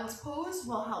child's pose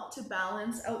will help to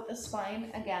balance out the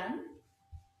spine again.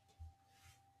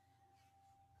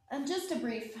 And just a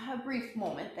brief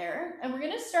moment there. And we're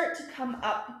gonna start to come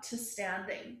up to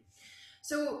standing.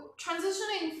 So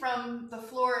transitioning from the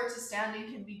floor to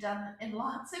standing can be done in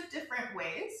lots of different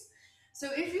ways. So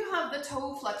if you have the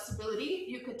toe flexibility,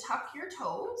 you could tuck your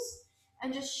toes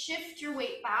and just shift your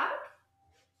weight back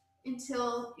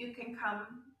until you can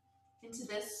come into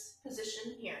this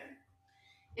position here.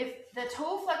 If the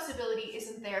toe flexibility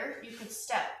isn't there, you could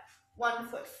step 1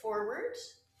 foot forward,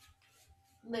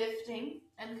 lifting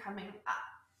and coming up.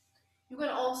 You can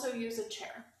also use a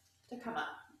chair to come up.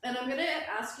 And I'm gonna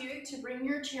ask you to bring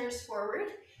your chairs forward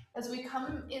as we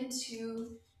come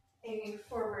into a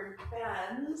forward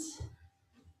bend.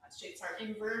 That's our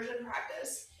inversion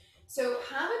practice. So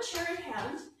have a chair in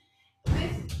hand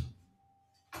with,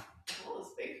 oh, it's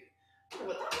big. I don't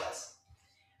know what that was.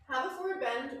 Have a forward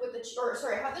bend with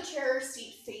have the chair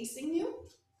seat facing you.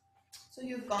 So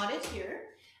you've got it here.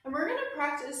 And we're gonna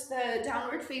practice the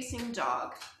downward facing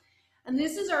dog. And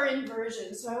this is our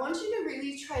inversion. So I want you to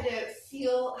really try to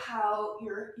feel how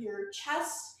your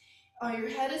chest, your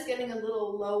head is getting a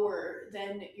little lower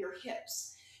than your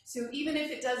hips. So even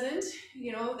if it doesn't,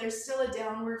 you know, there's still a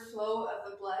downward flow of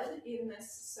the blood in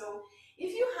this. So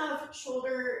if you have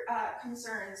shoulder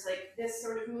concerns, like this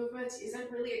sort of movement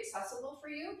isn't really accessible for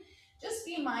you, just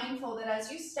be mindful that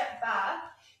as you step back,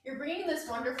 you're bringing this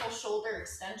wonderful shoulder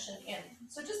extension in.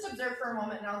 So just observe for a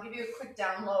moment and I'll give you a quick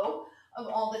down low of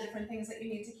all the different things that you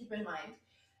need to keep in mind.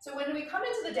 So when we come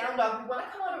into the down dog, we want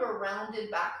to come out of a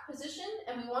rounded back position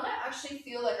and we want to actually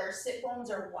feel like our sit bones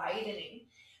are widening.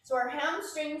 So our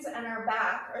hamstrings and our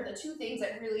back are the two things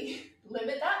that really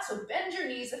limit that. So bend your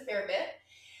knees a fair bit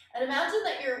and imagine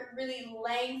that you're really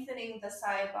lengthening the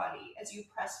side body as you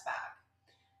press back.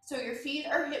 So your feet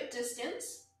are hip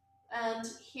distance and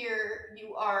here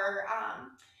you are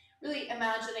really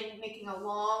imagining making a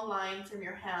long line from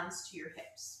your hands to your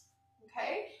hips.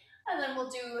 Okay, and then we'll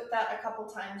do that a couple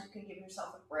times. You can give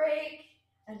yourself a break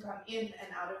and come in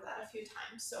and out of that a few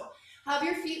times. So have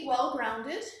your feet well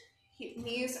grounded.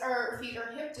 Feet are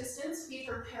hip distance, feet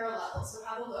are parallel. So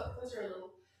have a look. Those are a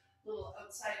little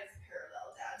outside of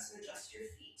parallel, Dad. So adjust your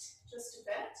feet just a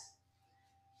bit.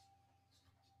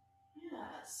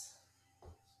 Yes.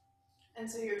 And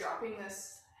so you're dropping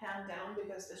this hand down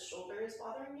because this shoulder is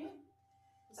bothering you.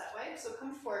 Is that way? So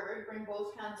come forward, bring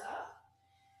both hands up.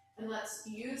 And let's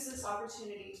use this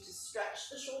opportunity to stretch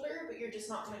the shoulder, but you're just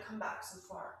not going to come back so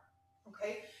far,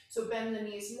 okay? So bend the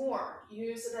knees more.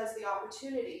 Use it as the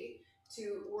opportunity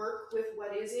to work with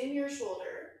what is in your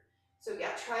shoulder. So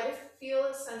yeah, try to feel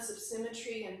a sense of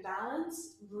symmetry and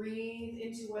balance. Breathe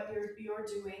into what you're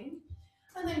doing,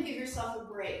 and then give yourself a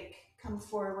break. Come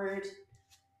forward.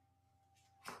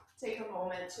 Take a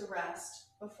moment to rest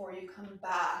before you come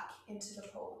back into the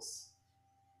pose.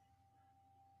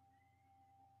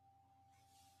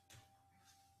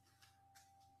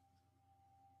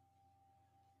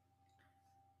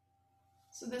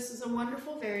 So this is a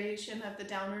wonderful variation of the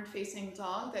downward facing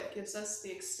dog that gives us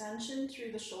the extension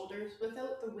through the shoulders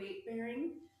without the weight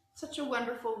bearing. Such a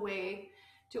wonderful way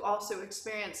to also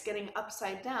experience getting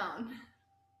upside down.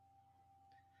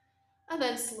 And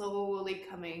then slowly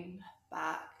coming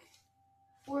back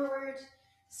forward.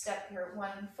 Step your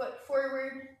 1 foot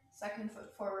forward, 2nd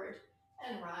foot forward,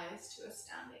 and rise to a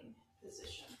standing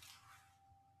position.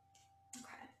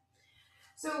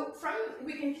 So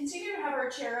we can continue to have our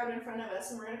chair out in front of us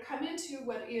and we're going to come into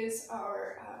what is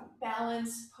our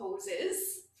balance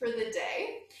poses for the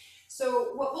day.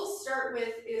 So what we'll start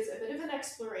with is a bit of an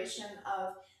exploration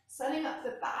of setting up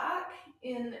the back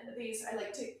in these,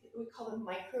 we call them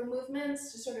micro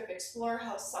movements, to sort of explore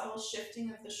how subtle shifting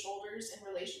of the shoulders in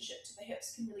relationship to the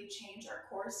hips can really change our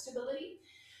core stability.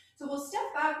 So we'll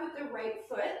step back with the right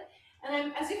foot.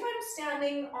 And as if I'm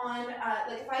standing on,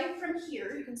 if I'm from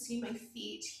here, you can see my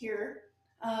feet here.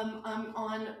 I'm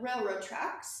on railroad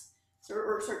tracks,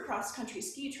 or sort of cross-country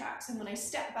ski tracks. And when I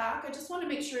step back, I just want to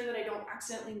make sure that I don't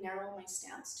accidentally narrow my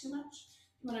stance too much.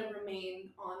 I'm going to remain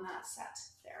on that set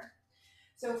there.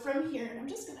 So from here, and I'm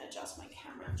just going to adjust my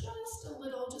camera just a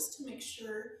little, just to make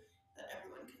sure that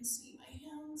everyone can see my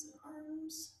hands and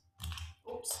arms.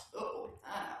 Oops, oh,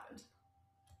 that happened.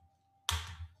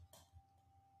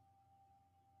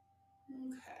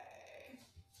 Okay,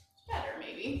 better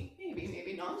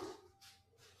maybe not.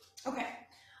 Okay,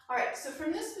 all right, so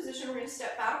from this position, we're gonna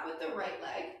step back with the right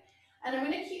leg, and I'm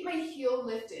gonna keep my heel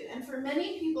lifted. And for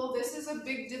many people, this is a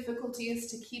big difficulty,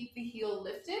 is to keep the heel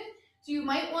lifted. So you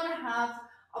might wanna have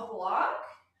a block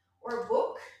or a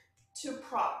book to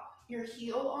prop your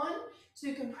heel on, so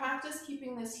you can practice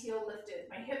keeping this heel lifted.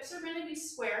 My hips are going to be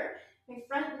square, my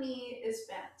front knee is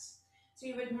bent. So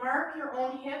you would mark your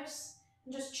own hips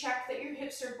and just check that your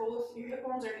hips are both, your hip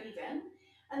bones are even,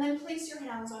 and then place your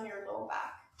hands on your low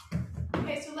back.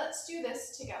 Okay, so let's do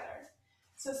this together.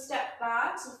 So step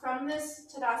back, so from this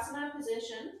Tadasana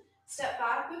position, step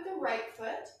back with the right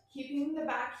foot, keeping the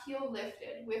back heel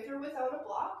lifted, with or without a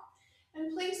block,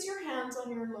 and place your hands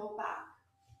on your low back.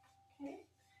 Okay.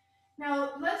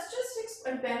 Now let's just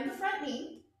bend the front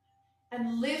knee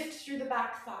and lift through the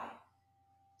back thigh.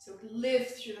 So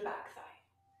lift through the back thigh.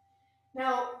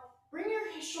 Now bring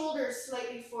your shoulders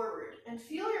slightly forward and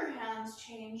feel your hands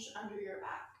change under your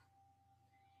back.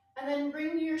 And then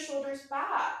bring your shoulders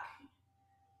back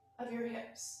of your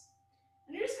hips.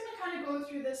 And you're just going to kind of go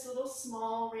through this little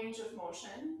small range of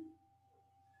motion.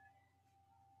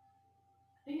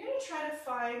 And you're going to try to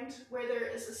find where there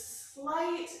is a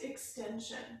slight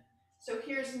extension. So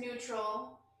here's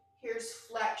neutral, here's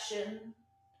flexion.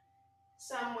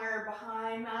 Somewhere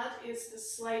behind that is the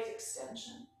slight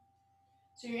extension.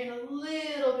 So you're in a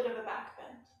little bit of a back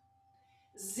bend.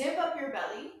 Zip up your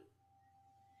belly.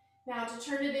 Now to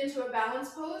turn it into a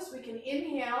balance pose, we can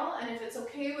inhale, and if it's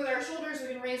okay with our shoulders, we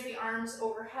can raise the arms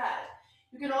overhead.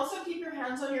 You can also keep your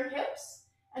hands on your hips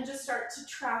and just start to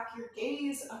track your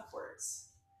gaze upwards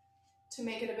to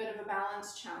make it a bit of a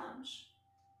balance challenge.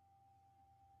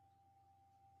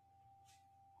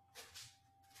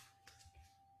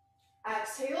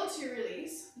 Exhale to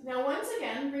release. Now once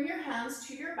again, bring your hands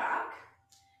to your back.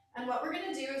 And what we're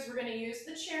going to do is we're going to use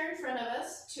the chair in front of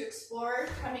us to explore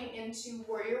coming into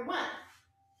Warrior 1.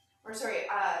 Or sorry,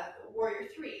 Warrior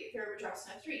 3,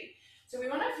 Virabhadrasana 3. So we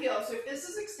want to feel, so if this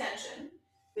is extension,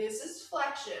 this is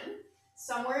flexion,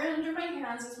 somewhere under my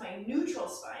hands is my neutral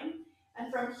spine,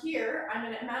 and from here, I'm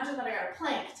going to imagine that I got a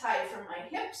plank tied from my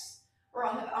hips, or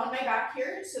on my back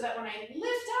here, so that when I lift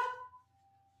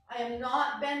up, I am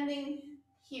not bending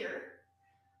here.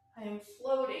 I am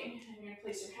floating, and you're going to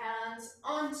place your hands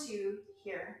onto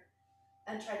here,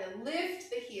 and try to lift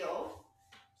the heel.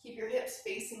 Keep your hips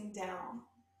facing down.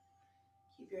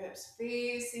 Keep your hips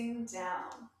facing down.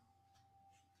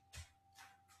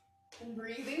 And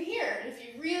breathing here. If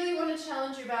you really want to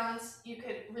challenge your balance, you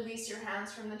could release your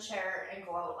hands from the chair and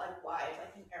go out like wide,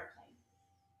 like an airplane.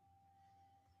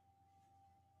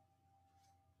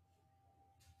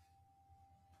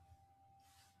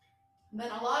 And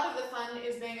then a lot of the fun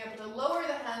is being able to lower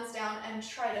the hands down and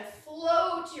try to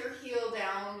float your heel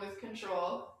down with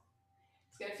control.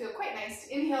 It's going to feel quite nice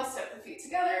to inhale, step the feet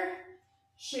together,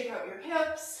 shake out your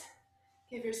hips,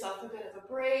 give yourself a bit of a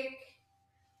break.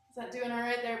 Is that doing all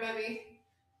right there, baby?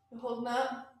 You holding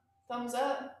up? Thumbs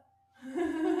up?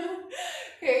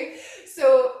 Okay,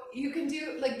 so you can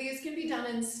do, like these can be done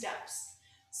in steps.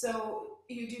 So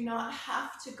you do not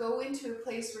have to go into a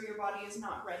place where your body is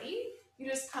not ready. You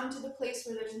just come to the place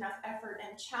where there's enough effort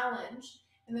and challenge,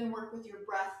 and then work with your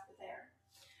breath there.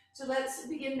 So let's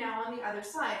begin now on the other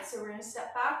side. So we're going to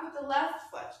step back with the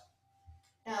left foot.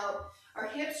 Now, our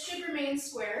hips should remain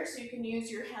square, so you can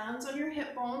use your hands on your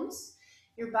hip bones.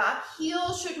 Your back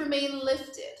heel should remain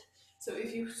lifted. So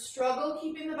if you struggle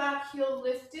keeping the back heel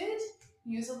lifted,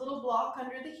 use a little block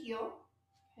under the heel.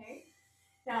 Okay.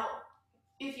 Now,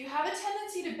 if you have a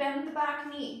tendency to bend the back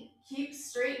knee, keep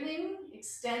straightening,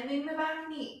 extending the back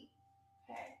knee.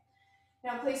 Okay.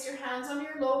 Now place your hands on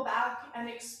your low back and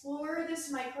explore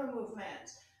this micro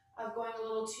movement of going a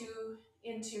little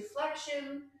into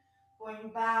flexion, going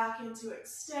back into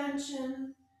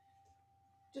extension,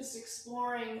 just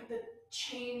exploring the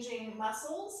changing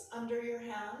muscles under your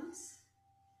hands.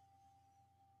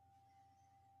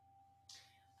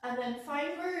 And then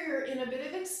find where you're in a bit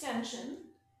of extension,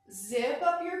 zip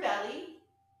up your belly,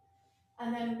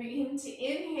 and then begin to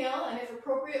inhale, and if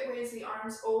appropriate, raise the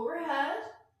arms overhead.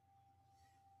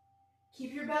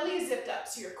 Keep your belly zipped up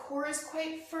so your core is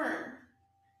quite firm.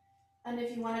 And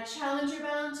if you want to challenge your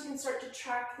balance, you can start to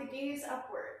track the gaze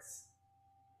upwards.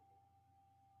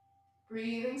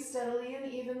 Breathing steadily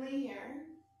and evenly here.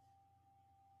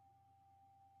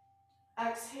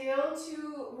 Exhale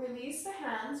to release the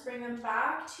hands, bring them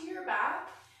back to your back,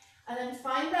 and then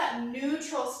find that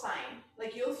neutral spine.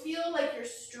 Like you'll feel like you're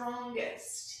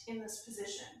strongest in this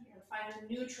position. You're going to find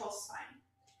a neutral spine.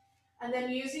 And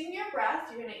then using your breath,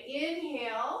 you're going to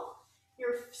inhale.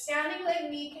 Your standing leg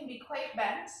knee can be quite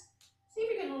bent. See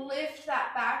if you can lift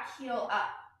that back heel up.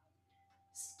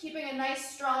 Keeping a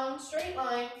nice strong straight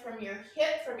line from your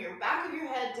hip, from your back of your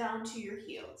head down to your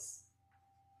heels.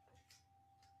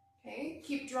 Okay,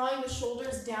 keep drawing the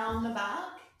shoulders down the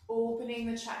back, opening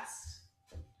the chest.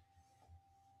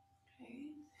 Okay.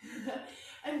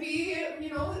 And be, you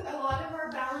know, a lot of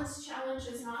our balance challenge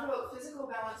is not about physical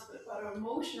balance, but about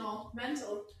emotional,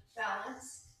 mental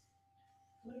balance.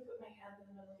 I'm going to put my hand in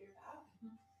the middle of your back. I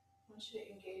want you to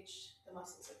engage the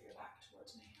muscles of your back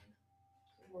towards my hand.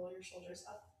 Roll your shoulders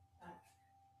up, back.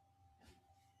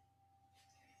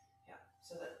 Yeah,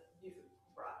 so that you've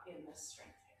brought in this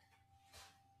strength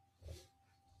here.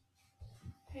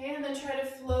 Okay, and then try to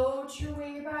float your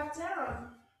way back down.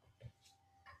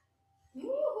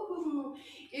 Woo-hoo-hoo.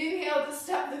 Inhale to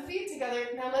step the feet together.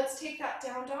 Now let's take that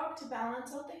down dog to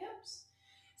balance out the hips.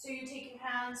 So you take your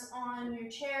hands on your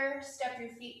chair, step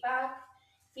your feet back.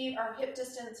 Feet are hip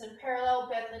distance and parallel,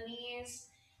 bend the knees,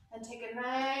 and take a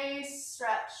nice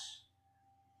stretch,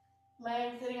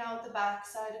 lengthening out the back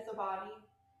side of the body.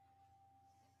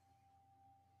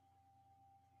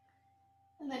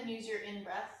 And then use your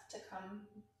in-breath to come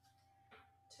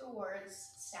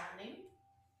towards standing.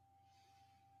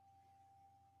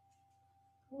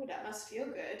 Ooh, that must feel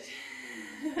good.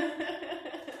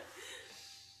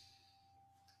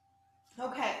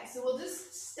 Okay, so we'll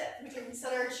just we can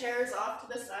set our chairs off to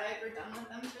the side. We're done with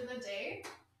them for the day.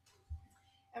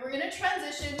 And we're gonna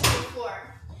transition to the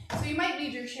floor. So you might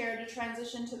need your chair to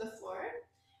transition to the floor,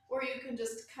 or you can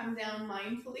just come down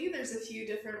mindfully. There's a few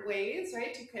different ways,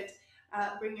 right? You could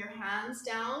bring your hands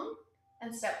down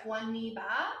and step one knee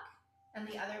back and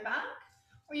the other back.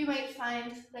 Or you might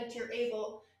find that you're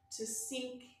able to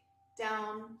sink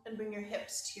down and bring your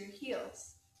hips to your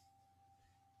heels.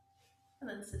 And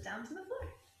then sit down to the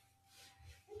floor.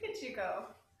 Look at you go.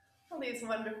 All these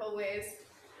wonderful ways.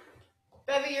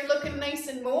 Bevy, you're looking nice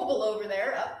and mobile over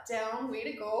there. Up, down, way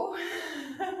to go.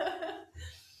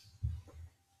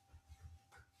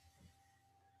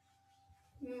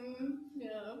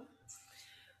 Yeah.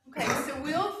 Okay, so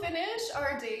we'll finish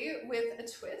our day with a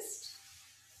twist.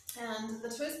 And the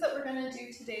twist that we're gonna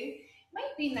do today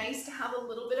might be nice to have a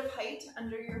little bit of height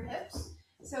under your hips.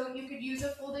 So you could use a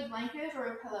folded blanket or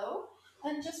a pillow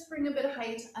and just bring a bit of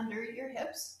height under your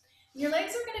hips. Your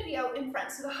legs are gonna be out in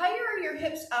front. So the higher your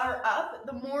hips are up,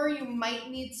 the more you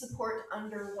might need support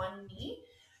under one knee.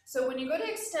 So when you go to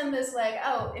extend this leg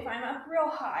out, if I'm up real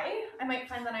high, I might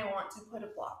find that I want to put a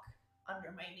block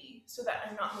under my knee so that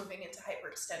I'm not moving into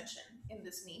hyperextension in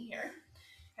this knee here,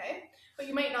 okay? But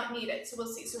you might not need it, so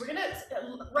we'll see. So we're gonna,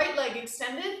 right leg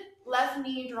extended, left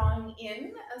knee drawing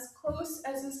in as close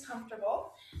as is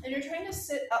comfortable, and you're trying to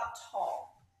sit up tall.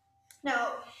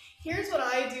 Now, here's what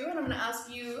I do, and I'm gonna ask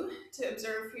you to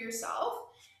observe for yourself,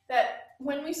 that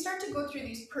when we start to go through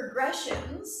these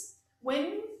progressions,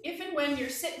 if and when your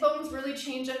sit bones really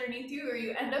change underneath you, or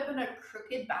you end up in a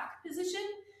crooked back position,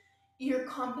 you're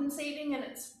compensating, and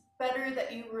it's better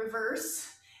that you reverse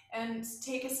and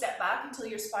take a step back until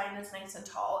your spine is nice and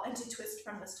tall, and to twist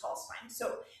from this tall spine.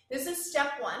 So this is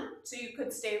step one, so you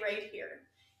could stay right here.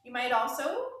 You might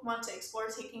also want to explore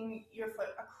taking your foot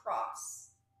across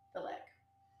the leg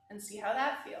and see how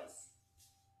that feels.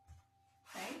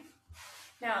 Okay.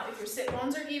 Now, if your sit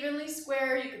bones are evenly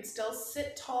square, you can still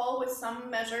sit tall with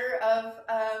some measure of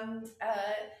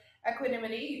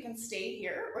equanimity. You can stay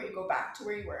here, or you go back to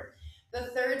where you were.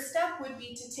 The third step would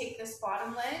be to take this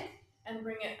bottom leg and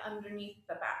bring it underneath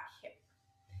the back hip.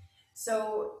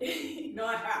 So,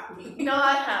 not happening.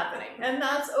 Not happening, and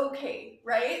that's okay,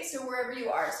 right? So wherever you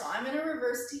are. So I'm gonna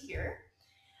reverse to here,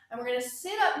 and we're gonna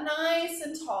sit up nice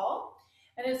and tall,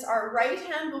 and it's our right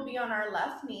hand will be on our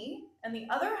left knee, and the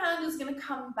other hand is gonna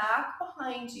come back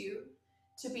behind you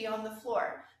to be on the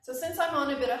floor. So since I'm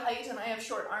on a bit of height and I have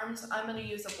short arms, I'm gonna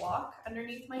use a block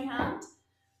underneath my hand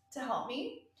to help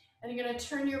me. And you're gonna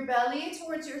turn your belly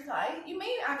towards your thigh. You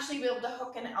may actually be able to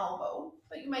hook an elbow,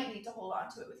 but you might need to hold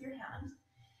on to it with your hand.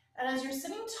 And as you're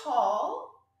sitting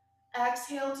tall,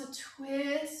 exhale to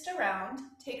twist around.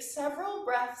 Take several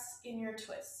breaths in your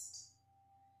twist.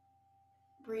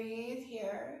 Breathe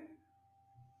here.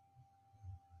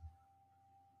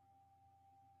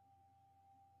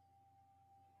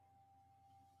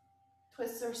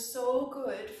 Twists are so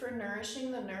good for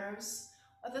nourishing the nerves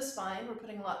of the spine. We're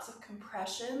putting lots of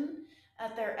compression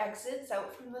at their exits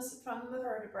out from the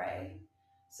vertebrae.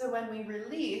 So when we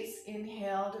release,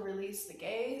 inhale to release the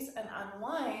gaze and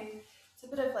unwind, it's a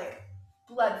bit of like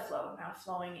blood flow now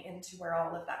flowing into where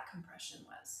all of that compression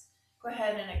was. Go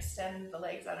ahead and extend the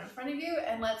legs out in front of you,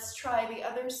 and let's try the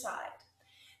other side.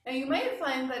 Now you might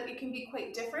find that it can be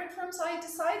quite different from side to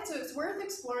side, so it's worth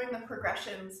exploring the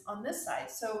progressions on this side.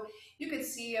 So you could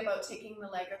see about taking the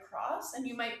leg across, and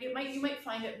you might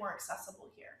find it more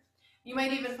accessible here. You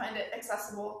might even find it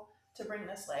accessible to bring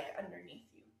this leg underneath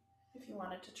you if you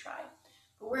wanted to try.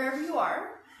 But wherever you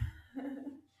are, there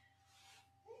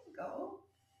you go.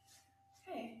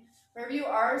 Okay, Wherever you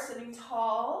are, sitting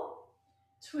tall,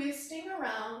 twisting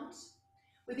around.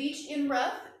 With each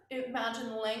in-breath,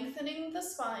 imagine lengthening the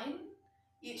spine.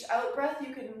 Each out-breath,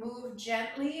 you can move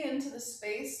gently into the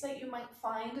space that you might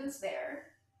find is there.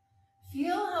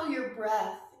 Feel how your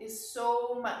breath is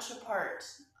so much a part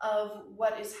of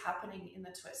what is happening in the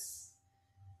twists.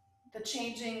 The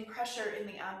changing pressure in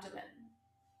the abdomen.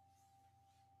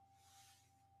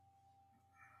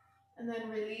 And then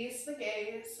release the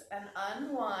gaze and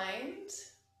unwind.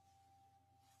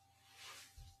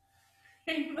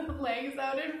 Bring the legs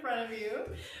out in front of you.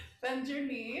 Bend your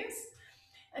knees.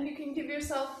 And you can give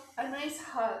yourself a nice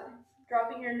hug,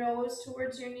 dropping your nose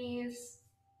towards your knees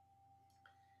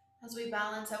as we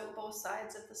balance out both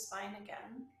sides of the spine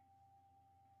again.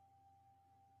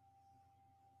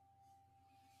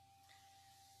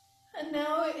 And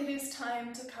now it is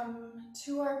time to come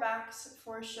to our backs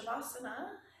for Shavasana.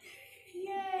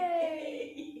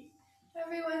 Yay!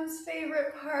 Everyone's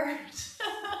favorite part.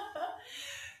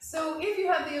 So if you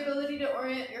have the ability to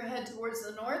orient your head towards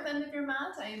the north end of your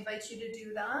mat, I invite you to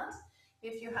do that.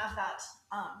 If you have that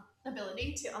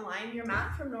ability to align your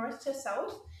mat from north to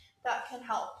south, that can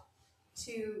help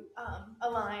to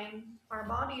align our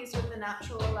bodies with the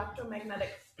natural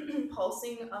electromagnetic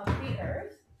pulsing of the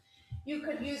earth. You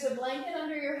could use a blanket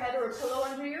under your head or a pillow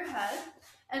under your head.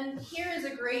 And here is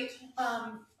a great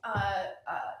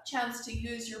chance to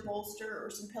use your bolster or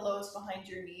some pillows behind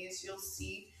your knees. You'll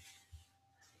see,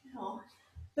 you know,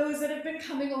 those that have been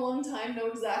coming a long time know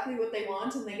exactly what they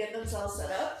want and they get themselves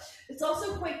set up. It's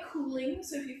also quite cooling,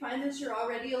 so if you find that you're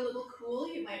already a little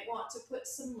cool, you might want to put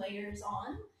some layers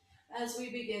on as we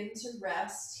begin to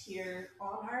rest here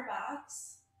on our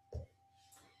backs.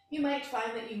 You might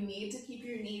find that you need to keep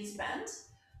your knees bent,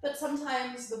 but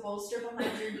sometimes the bolster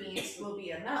behind your knees will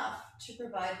be enough to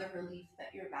provide the relief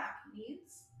that your back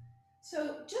needs.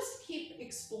 So just keep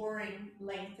exploring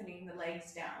lengthening the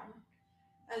legs down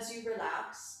as you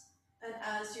relax, and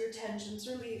as your tensions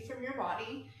relieve from your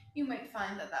body, you might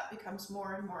find that that becomes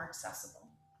more and more accessible.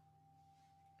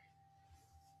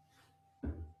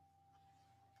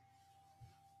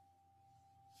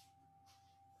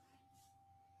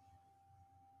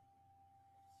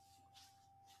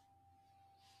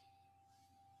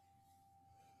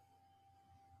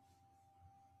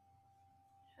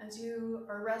 As you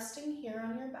are resting here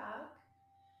on your back,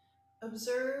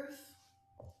 observe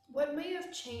what may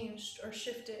have changed or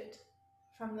shifted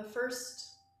from the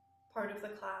first part of the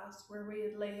class where we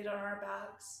had laid on our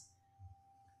backs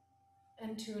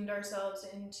and tuned ourselves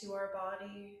into our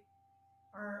body,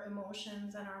 our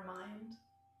emotions, and our mind.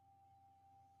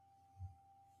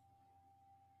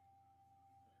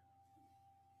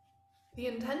 The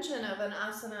intention of an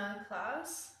asana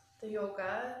class, the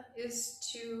yoga, is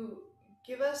to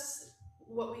give us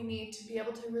what we need to be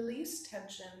able to release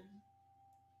tension,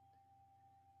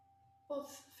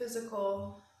 both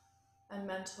physical and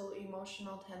mental,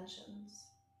 emotional tensions.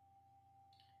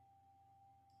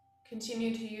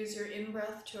 Continue to use your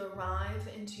in-breath to arrive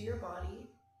into your body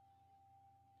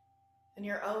and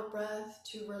your out-breath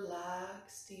to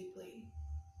relax deeply.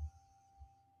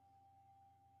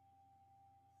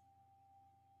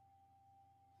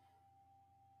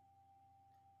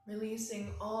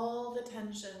 Releasing all the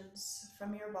tensions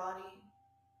from your body.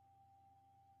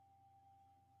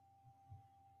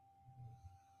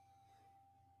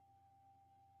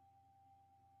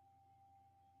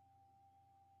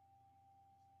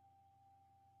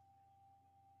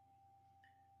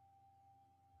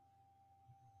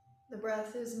 The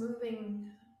breath is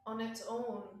moving on its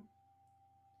own.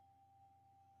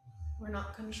 We're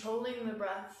not controlling the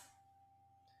breath,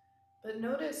 but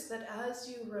notice that as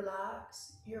you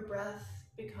relax, your breath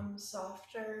becomes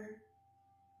softer,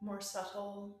 more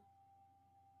subtle.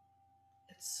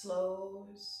 It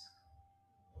slows,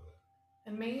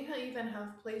 and may even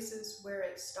have places where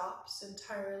it stops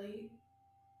entirely.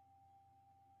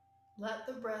 Let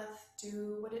the breath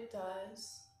do what it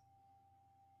does.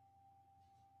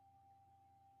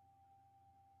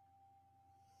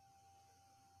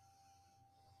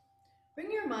 Bring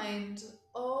your mind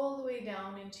all the way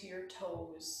down into your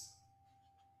toes.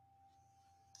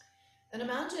 And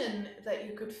imagine that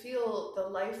you could feel the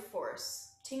life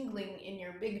force tingling in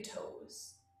your big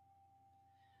toes.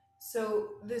 So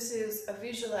this is a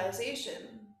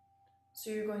visualization. So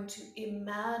you're going to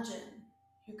imagine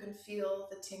you can feel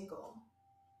the tingle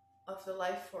of the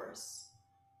life force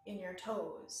in your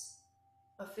toes,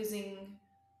 a fizzing,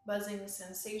 buzzing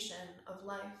sensation of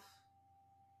life.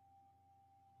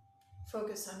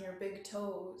 Focus on your big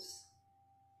toes.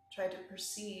 Try to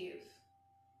perceive,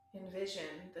 envision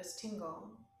this tingle.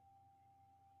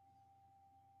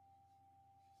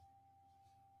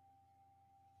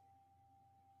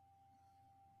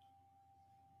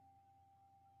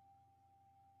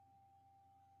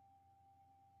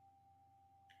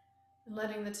 And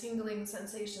letting the tingling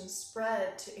sensation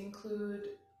spread to include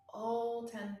all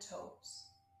 10 toes.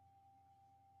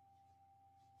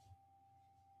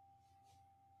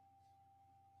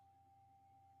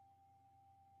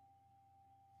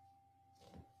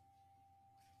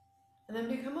 And then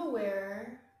become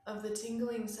aware of the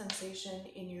tingling sensation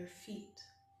in your feet.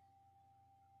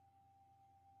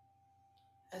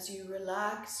 As you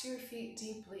relax your feet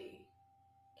deeply,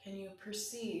 can you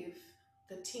perceive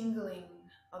the tingling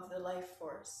of the life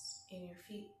force in your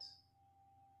feet?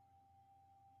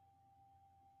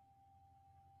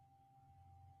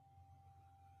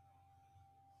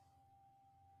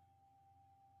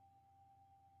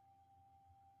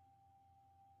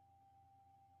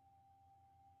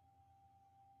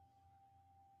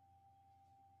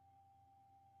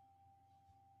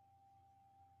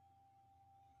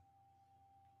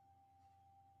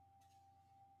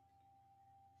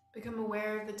 Become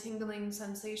aware of the tingling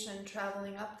sensation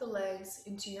traveling up the legs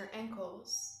into your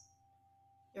ankles,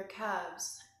 your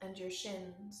calves, and your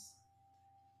shins.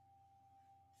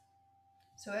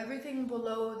 So everything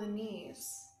below the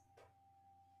knees,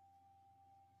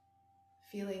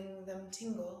 feeling them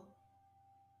tingle.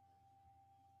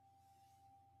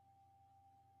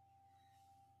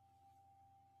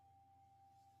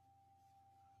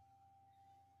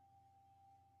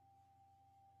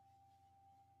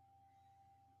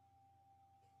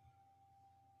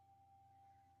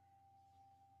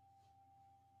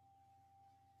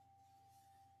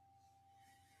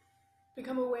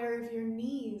 Become aware of your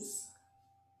knees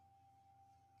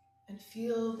and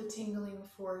feel the tingling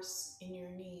force in your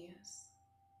knees.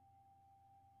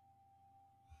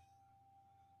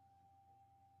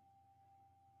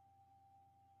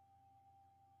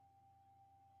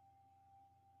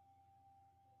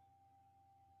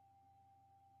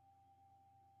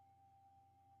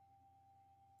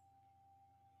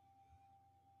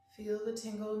 Feel the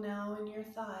tingle now in your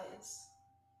thighs,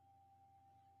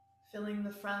 filling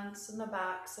the fronts and the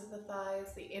backs of the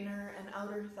thighs, the inner and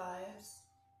outer thighs.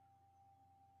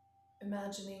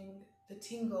 Imagining the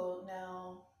tingle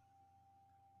now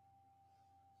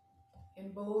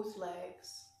in both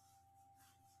legs.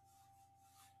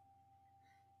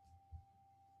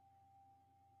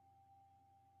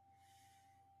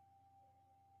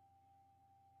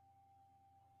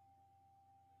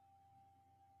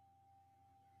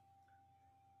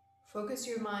 Focus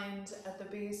your mind at the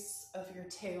base of your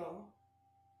tail,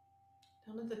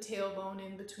 down at the tailbone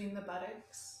in between the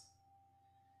buttocks.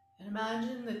 And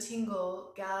imagine the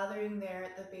tingle gathering there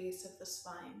at the base of the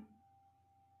spine.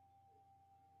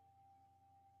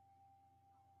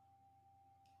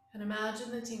 And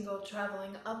imagine the tingle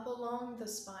traveling up along the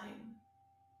spine.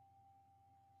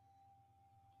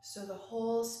 So the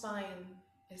whole spine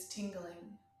is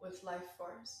tingling with life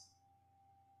force.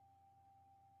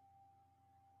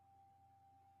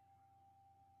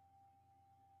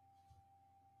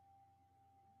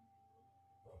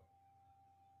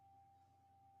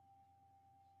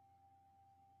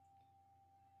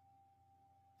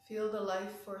 Feel the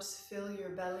life force fill your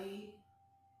belly,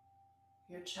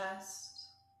 your chest,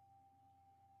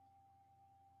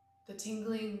 the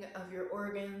tingling of your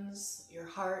organs, your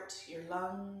heart, your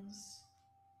lungs,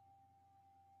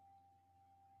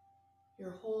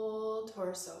 your whole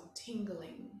torso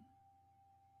tingling.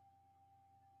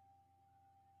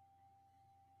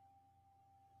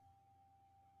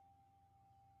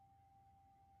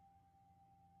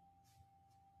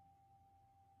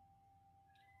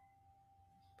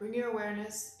 Bring your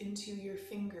awareness into your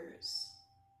fingers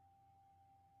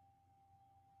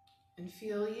and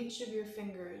feel each of your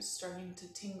fingers starting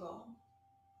to tingle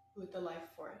with the life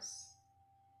force.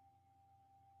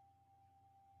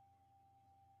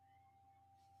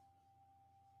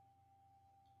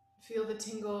 Feel the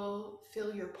tingle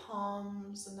fill your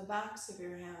palms and the backs of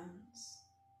your hands.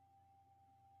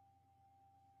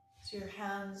 So your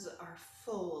hands are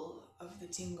full of the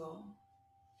tingle.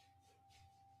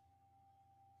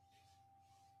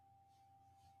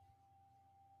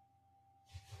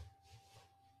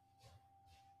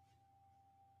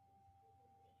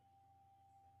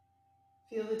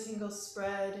 Feel the tingle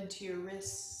spread into your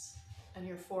wrists and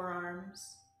your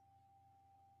forearms.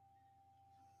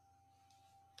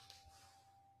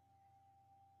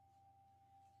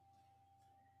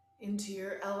 Into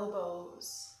your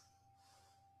elbows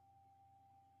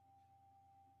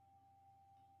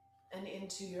and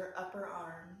into your upper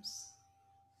arms.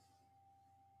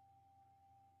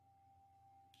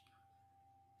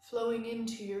 Flowing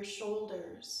into your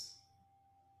shoulders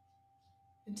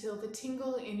until the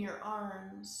tingle in your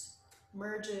arms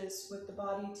merges with the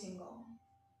body tingle.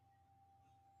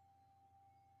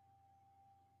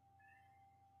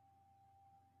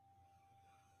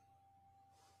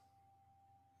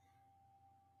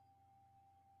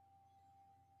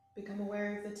 Become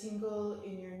aware of the tingle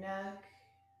in your neck,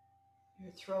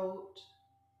 your throat,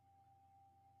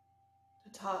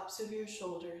 the tops of your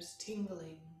shoulders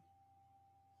tingling.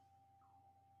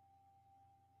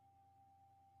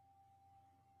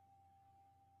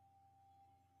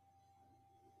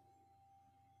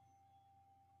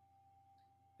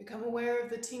 Become aware of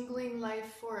the tingling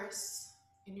life force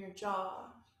in your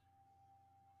jaw,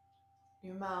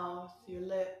 your mouth, your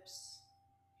lips,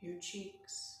 your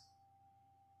cheeks,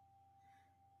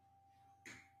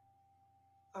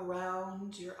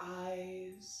 around your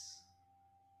eyes,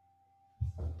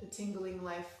 the tingling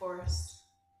life force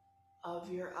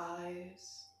of your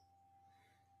eyes.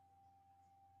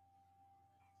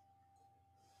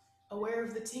 Aware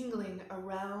of the tingling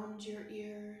around your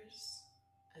ears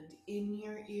and in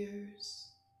your ears,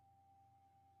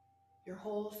 your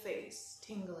whole face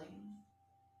tingling.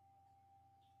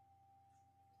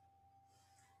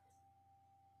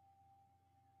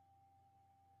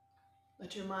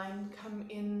 Let your mind come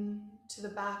in to the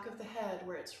back of the head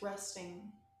where it's resting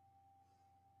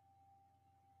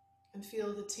and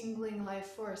feel the tingling life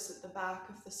force at the back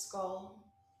of the skull.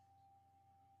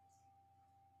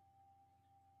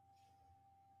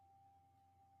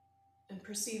 And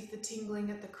perceive the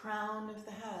tingling at the crown of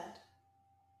the head.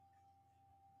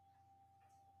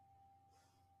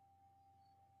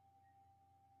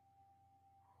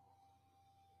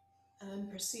 And then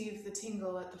perceive the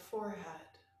tingle at the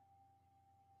forehead.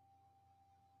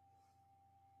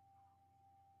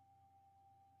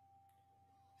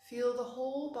 Feel the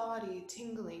whole body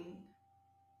tingling.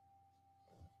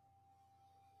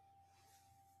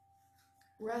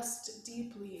 Rest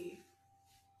deeply,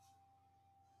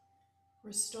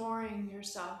 restoring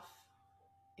yourself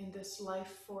in this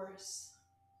life force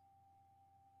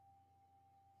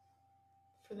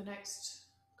for the next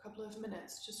couple of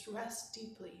minutes. Just rest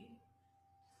deeply,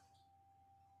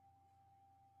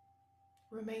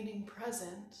 remaining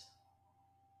present,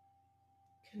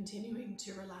 continuing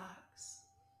to relax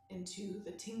into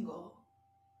the tingle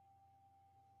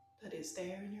that is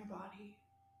there in your body.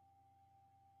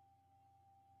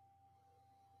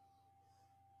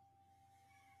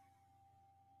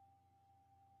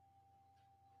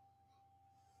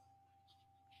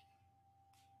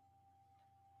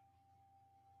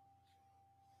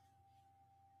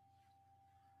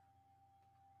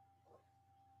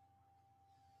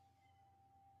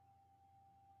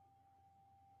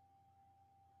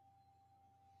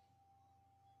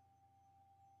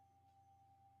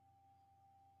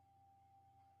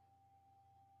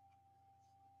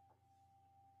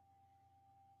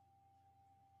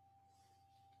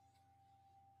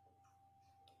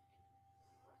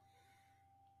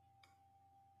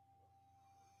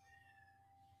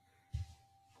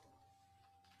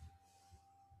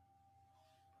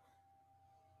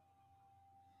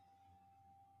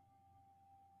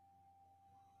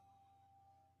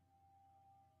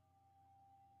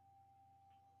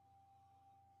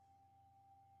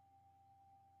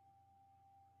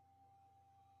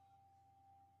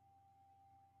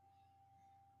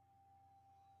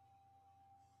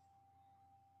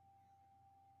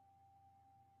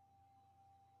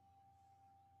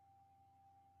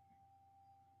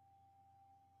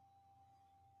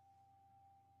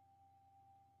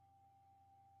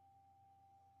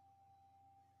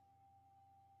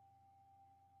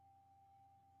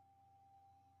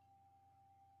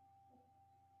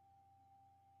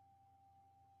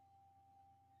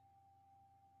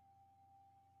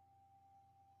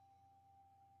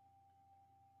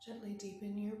 Gently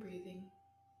deepen your breathing.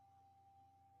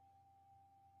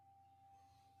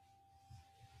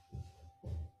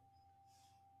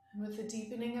 And with the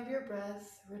deepening of your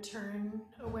breath, return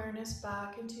awareness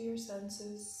back into your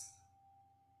senses,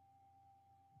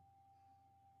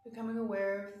 becoming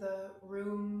aware of the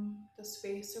room, the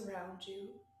space around you.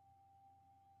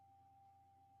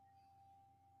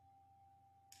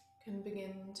 Can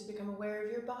begin to become aware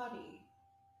of your body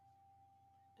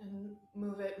and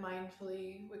move it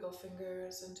mindfully, wiggle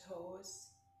fingers and toes.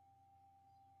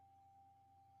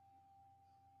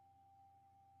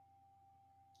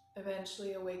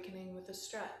 Eventually awakening with a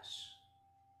stretch.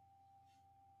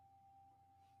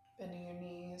 Bending your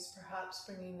knees, perhaps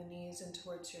bringing the knees in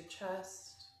towards your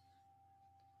chest.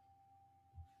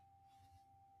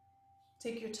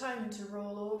 Take your time to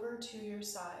roll over to your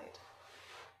side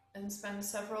and spend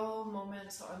several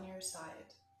moments on your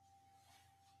side.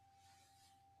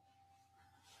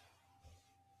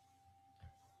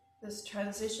 This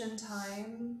transition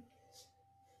time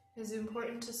is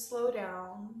important to slow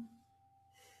down.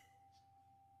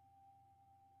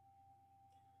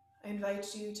 I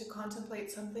invite you to contemplate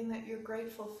something that you're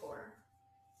grateful for.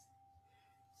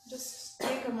 Just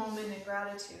take a moment in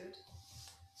gratitude.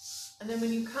 And then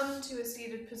when you come to a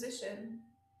seated position,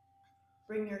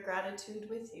 bring your gratitude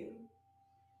with you.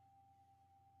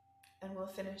 And we'll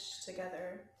finish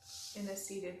together in a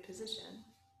seated position.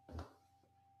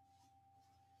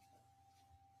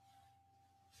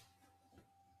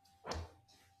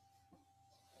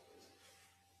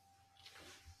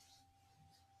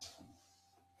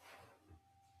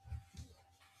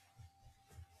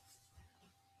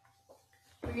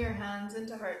 Bring your hands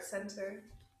into heart center.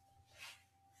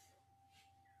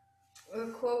 A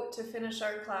quote to finish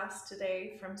our class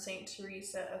today from Saint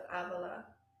Teresa of Avila.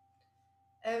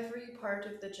 Every part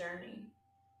of the journey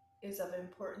is of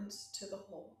importance to the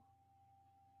whole.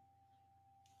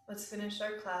 Let's finish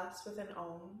our class with an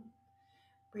Om.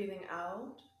 Breathing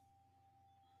out,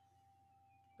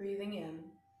 breathing in.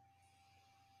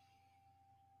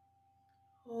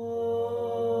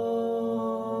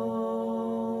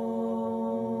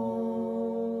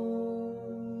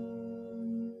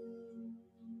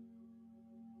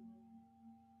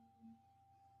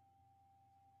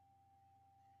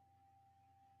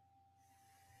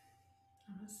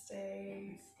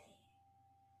 Namaste.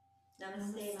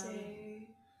 Namaste, Mommy.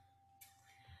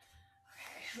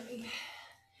 Okay, let me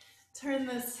turn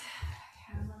this